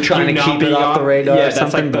 Well, like you're trying to not keep be it off the radar Yeah, or that's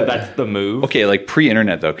something, like but- that's the move. Okay, like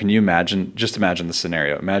pre-internet though, can you imagine the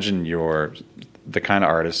scenario? Imagine you're the kind of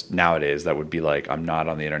artist nowadays that would be like, I'm not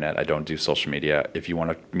on the internet, I don't do social media. If you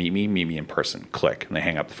want to meet me in person. Click, and they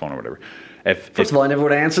hang up the phone or whatever. First of all, I never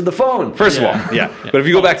would have answered the phone. First of all, yeah. But if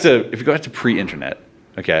you go back to pre-internet,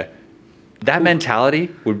 okay, that mentality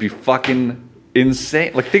would be fucking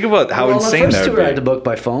insane. Like, think about how insane the first that tour would I had be. to book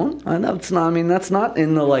by phone. And that's not. I mean, that's not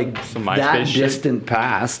in the like Some MySpace that shit? distant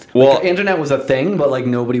past. Well- Like, the internet was a thing, but like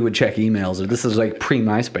nobody would check emails. Or this is like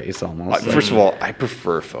pre-MySpace almost. First of all, I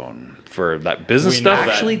prefer phone for that business We know stuff.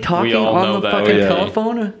 that. actually We talking all know on the that. fucking Oh, yeah.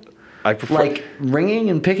 telephone, I prefer like ringing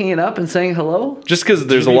and picking it up and saying hello. just because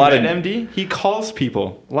there's a Have you lot met of MD. He calls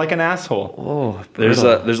people like an asshole. Oh, there's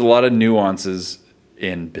brutal. a lot of nuances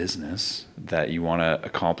in business that you want to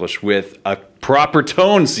accomplish with a proper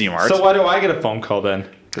tone, CMart. So why do I get a phone call then?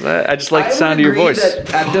 Because I just like the would sound of your agree voice.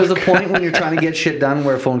 that there's a point when you're trying to get shit done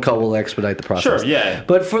where a phone call will expedite the process. Sure, yeah.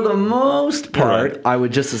 But for the most part, right. I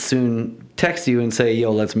would just as soon text you and say,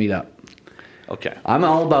 "Yo, let's meet up." Okay. I'm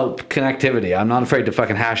all about connectivity. I'm not afraid to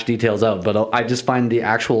fucking hash details out, but I just find the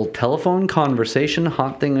actual telephone conversation,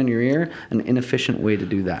 hot thing on your ear, an inefficient way to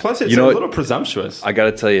do that. Plus, it's You know a what? little presumptuous. I got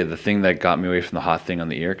to tell you, the thing that got me away from the hot thing on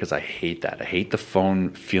the ear, because I hate that. I hate the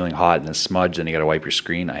phone feeling hot and then smudged and you got to wipe your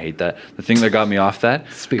screen. I hate that. The thing that got me off that,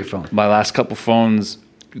 Speakerphone. my last couple phones,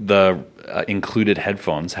 the included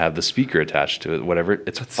headphones have the speaker attached to it. Whatever,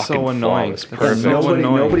 it's fucking so annoying. flawless. That's Perfect. so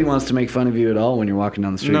Nobody wants to make fun of you at all when you're walking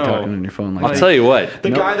down the street No. talking on your phone like I'll that. tell you what.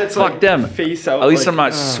 The guy that's fuck like them. face out. At least like, I'm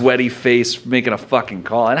not sweaty face making a fucking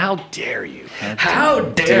call. And how dare you? How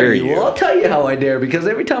dare you? Well, I'll tell you how I dare, because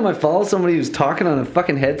every time I follow somebody who's talking on a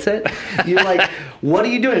fucking headset, you're like, what are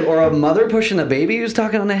you doing? Or a mother pushing a baby who's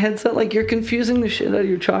talking on a headset, like you're confusing the shit out of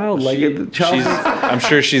your child. Like the child. I'm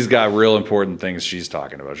sure she's got real important things she's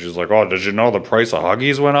talking about. She's like, oh, did you know the price of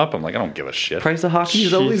Huggies went up? I'm like, I don't give a shit. Price of hockey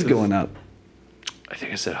is always Jesus. going up. I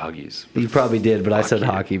think I said Huggies. You probably did, but I said you.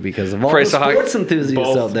 hockey because of all Price the of hockey- sports enthusiasts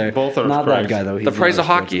Both- out there. both are Not correct. that guy though. The He's price not of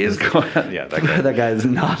a hockey is sports going. Yeah, that guy. enthusiast. That guy is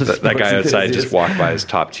not a That guy sports outside enthusiast. just walked by his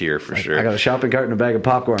top tier for sure. I got a shopping cart and a bag of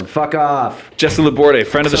popcorn. Fuck off. Jesse Laborde,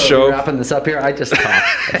 friend of the So show. we're wrapping this up here. I just talk.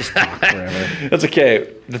 I just talk forever. That's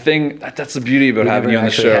okay. The thing that's the beauty about We having never you on the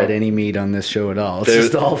actually show. had any meat on this show at all. It's There's-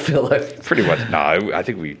 just all filler. Pretty much. No, I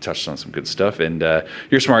think we touched on some good stuff. And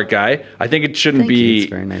you're a smart guy. I think it shouldn't Thank you. be It's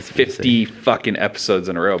very nice of you to 50 fucking episodes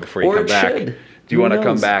in a row before you Or come it back. should. Do you Who want to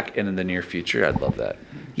come knows? back in the near future? I'd love that.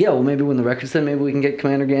 Yeah, well, maybe when the record's done, maybe we can get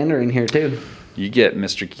Commander Gander in here too. You get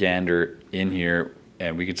Mr. Gander in here,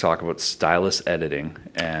 and we can talk about stylus editing,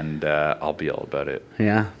 and I'll be all about it.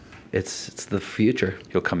 Yeah, it's the future,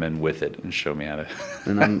 He'll come in with it and show me how to.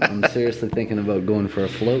 and I'm seriously thinking about going for a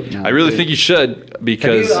float now. I really too. think you should, Have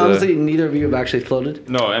because you, honestly, neither of you have actually floated.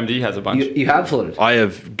 No, MD has a bunch. You have floated. I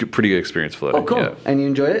have pretty good experience floating. Oh, cool. Yeah. And you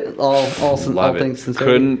enjoy it? All Love things it.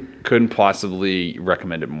 sincerely. Couldn't possibly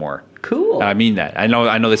recommend it more. Cool. And I mean that. I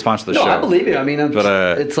know they sponsor the no, show. I believe you. I mean,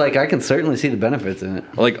 But, it's like I can certainly see the benefits in it.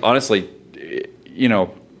 Like, honestly, you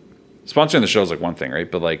know, sponsoring the show is like one thing, right?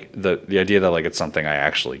 But like the idea that like it's something I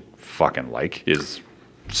actually fucking like is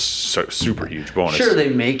so super huge bonus. Sure, they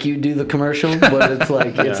make you do the commercial, but it's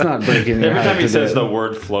like it's not breaking your Every heart time he to do says it. the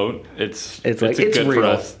word float, it's like it's good real. for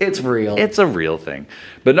us. It's real. It's a real thing.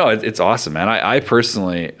 But no, it's awesome, man. I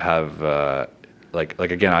personally have like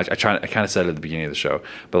again, I kind of said it at the beginning of the show,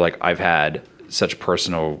 but like I've had such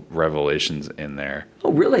personal revelations in there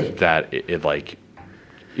Oh, really? that it like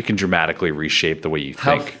it can dramatically reshape the way you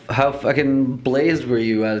think. How fucking blazed were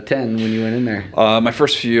you out of 10 when you went in there? My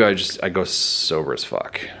first few, I go sober as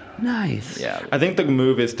fuck. Nice. Yeah. I think the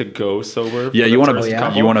move is to go sober. Yeah, for you the wanna- first oh, yeah?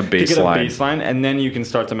 couple, you want a to get a baseline. baseline, and then you can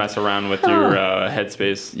start to mess around with your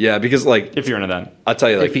headspace Yeah, because like if you're into that. I'll tell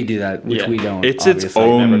you, like If you do that, which Yeah. we don't. it's obviously. its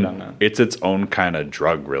own never done that. it's its own kind of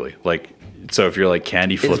drug, really. Like, so if you're like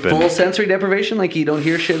candy Is flipping, full sensory deprivation, like you don't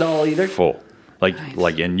hear shit all either? full. Like,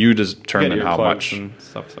 and you determine Get how earplugs much. and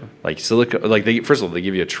stuff. So Like silicone, like first of all, they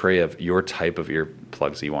give you a tray of your type of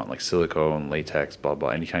earplugs that you want, like silicone, latex, blah blah,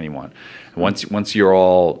 any kind you want. And once you're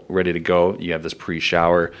all ready to go, you have this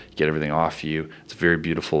pre-shower, you get everything off you. It's very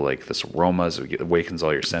beautiful, like this aroma, so it awakens all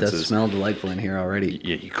your It senses. does smell delightful in here already.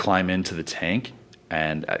 You climb into the tank,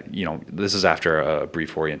 and you know this is after a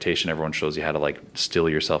brief orientation. Everyone shows you how to like still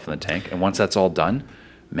yourself in the tank, and once that's all done,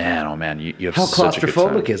 man, oh man, you have How such a good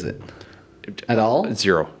claustrophobic time. is it? At all?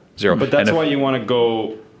 Zero. but that's And if- why you want to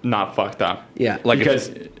go not fucked up. Yeah. Like if-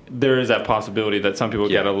 because there is that possibility that some people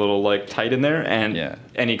get Yeah. a little like tight in there, and Yeah.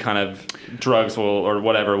 any kind of drugs will or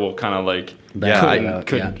whatever will kind of like Yeah,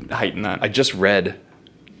 could heighten that. I just read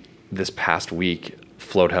this past week,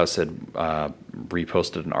 Floathouse had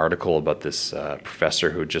reposted an article about this professor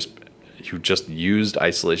who just used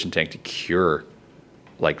isolation tank to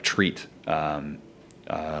treat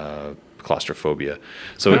claustrophobia.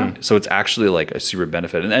 So so it's actually like a super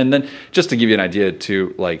benefit. And then just to give you an idea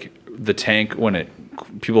too, like the tank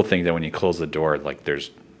people think that when you close the door, like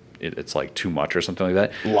it's like too much or something like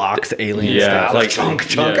that. Locks, alien Yeah, style. like chunk,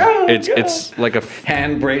 chunk. yeah. Oh, It's like a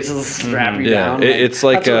hand braces strap you yeah, down. it's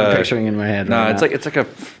like that's what I'm picturing in my head. No, right it's now. like a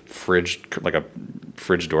fridge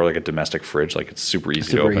door, like a domestic fridge. Like it's super easy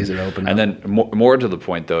Super to open. easy to open And up. then more to the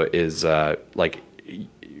point though is like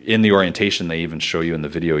in the orientation they even show you in the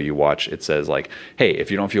video you watch. It says like, hey, if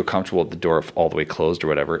you don't feel comfortable with the door all the way closed or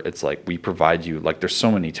whatever, it's like we provide you like there's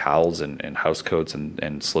so many towels and house coats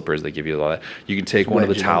and slippers they give you a lot. You can take one of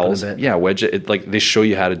the wedge it open a towels, bit. yeah, wedge it. Like they show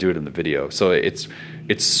you how to do it in the video, so it's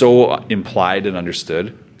so implied and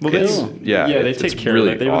understood. well, It's- they it's take care of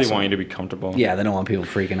it. They really awesome. want you to be comfortable. yeah, they don't want people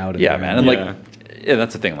freaking out. in Yeah, there. man, and Yeah. like, yeah,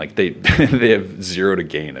 that's the thing. Like they they have zero to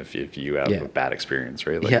gain if you have Yeah. a bad experience,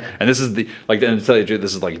 right? Like, Yeah. And this is the like, and to tell you the truth,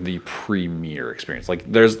 this is like the premier experience.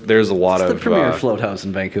 Like there's a lot It's of the premier float house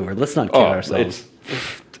in Vancouver. Let's not kid ourselves.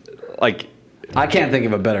 it's like I can't think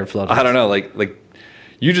of a better float house. I don't know, like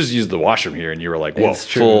You just used the washroom here, and you were like, "Whoa, It's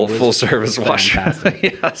true. It was full service washroom." fantastic.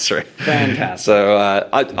 Yeah, that's right. Fantastic. So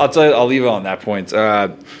I'll tell you, I'll leave it on that point.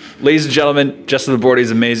 Ladies and gentlemen, Justin Laborde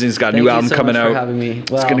is amazing. He's got a Thank new you album so coming much for out. having me.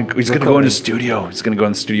 He's Well, gonna go in the recording. studio. He's gonna go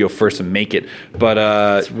in the studio first and make it. But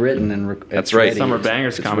It's written and That's it's right. ready. Summer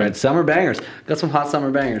bangers It's coming. red. Summer bangers. Got some hot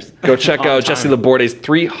summer bangers. go check On out time. Jesse Laborde's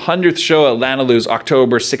 300th show at Lanaloo's,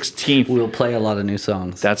 October 16th. We'll play a lot of new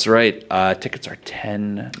songs. That's right. Tickets are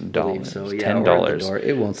 $10. So yeah, $10. or at the door.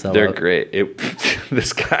 It won't sell They're out. great.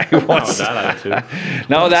 This guy Not wants with that attitude.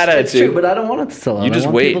 Not with that It's true, attitude. but I don't want it to sell out. You just I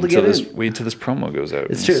want wait people to until get this in. wait until this promo goes out.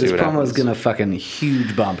 It's and true. see This what promo is happens. gonna fucking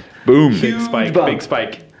huge bump. Boom. Big spike. bump. Big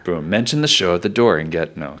spike. Boom. Mention the show at the door and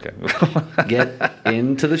get okay. Get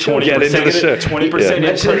into the show. Get into the show. 20%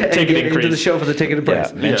 Mention it and ticket get into the increase. show for the ticketed Yeah,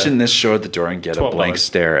 price. mention this show at the door and get a $12. blank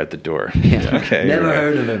stare at the door. Yeah. Okay. Never right.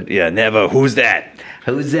 heard of him. Yeah, never. Who's that?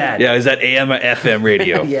 Who's that? Yeah, is that AM or FM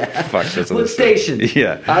radio? Yeah. Fuck, that's What they say. station?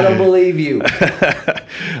 Yeah. I don't believe you.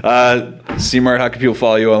 C-Mart, how can people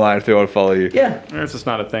follow you online if they want to follow you? Yeah, It's just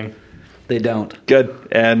not a thing. they don't. Good.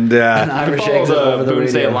 And Irish Follow exit over the the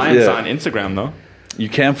Boomsday radio. Alliance Yeah. on Instagram, though. you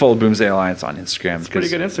can follow Boomsday Alliance on Instagram. It's pretty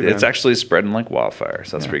good Instagram. It's actually spreading like wildfire,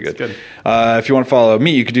 so that's pretty good. it's good. If you want to follow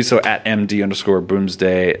me, you can do so at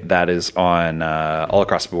MD_Boomsday. That is on all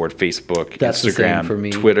across the board: Facebook, That's the same Instagram, for me,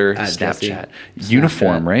 Twitter, at Jesse. Snapchat.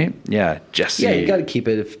 Uniform, Snapchat. right? Yeah, Jesse. Yeah, you got to keep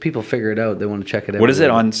it. If people figure it out, they want to check it out. What is it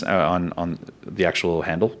on the actual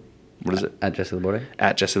handle? What is it? At Jesse Laborde?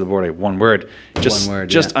 At Jesse Laborde, one word. Just One word,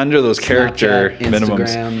 just yeah. under those character Snapchat, minimums.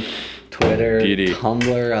 Instagram, Twitter, Beauty.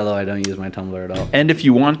 Tumblr. Although I don't use my Tumblr at all. And if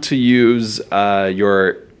you want to use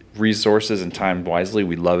your resources and time wisely,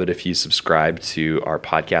 we love it if you subscribe to our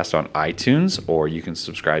podcast on iTunes, or you can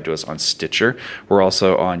subscribe to us on Stitcher. We're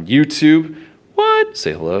also on YouTube. What?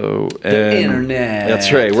 Say hello. The internet.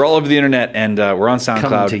 That's right. We're all over the internet, and we're on SoundCloud.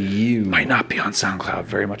 Coming to you. Might not be on SoundCloud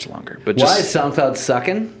very much longer, but Why is just SoundCloud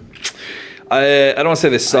sucking? I don't want to say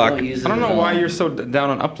they suck. use it I don't at know why all. you're so down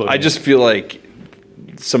on uploading. I just feel like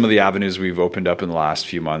some of the avenues we've opened up in the last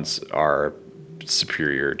few months are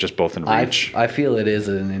superior, just both in reach. I feel it is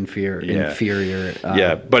an inferior.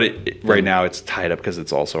 Yeah, but right now it's tied up because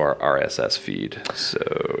it's also our RSS feed,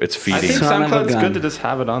 so it's I feeding. think Son of a SoundCloud's gun. good to just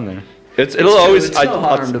have it on there. It'll always. It's no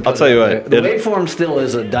harm to I'll put tell it you up what. there. The waveform still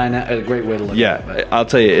is a great way to look at it. Yeah, but- I'll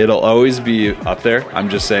tell you, it'll always be up there. I'm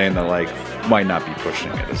just saying that like might not be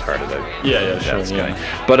pushing it as hard as I. Yeah, sure. it's Yeah. going.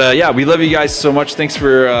 But yeah, we love you guys so much. Thanks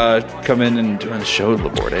for coming and doing the show,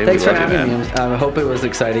 Laborde. Thanks we for love you, having man. me. I hope it was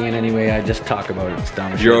exciting in any way. I just talk about it. It's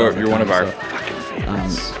dumb shit You're all the one of time, our so- fucking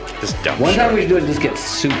favorites. This dumb One show. time we should do it and just get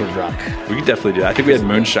super drunk. We could definitely do that. I think we had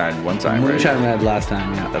moonshine one time, Moonshine right? we had last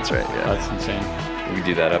time, yeah. That's right. Yeah, That's insane. we could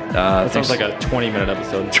do that up. That sounds like a 20-minute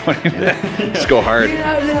episode. 20 minutes. Just go hard.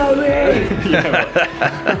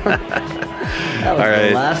 That was All right.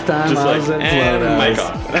 the last time Just I like, was at and mic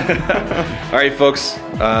Flowhouse. off. All right, folks.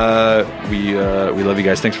 We love you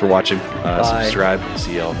guys. Thanks for watching. Bye. Subscribe.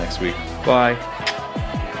 See y'all next week. Bye.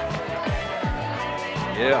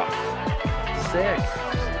 Yeah. Sick.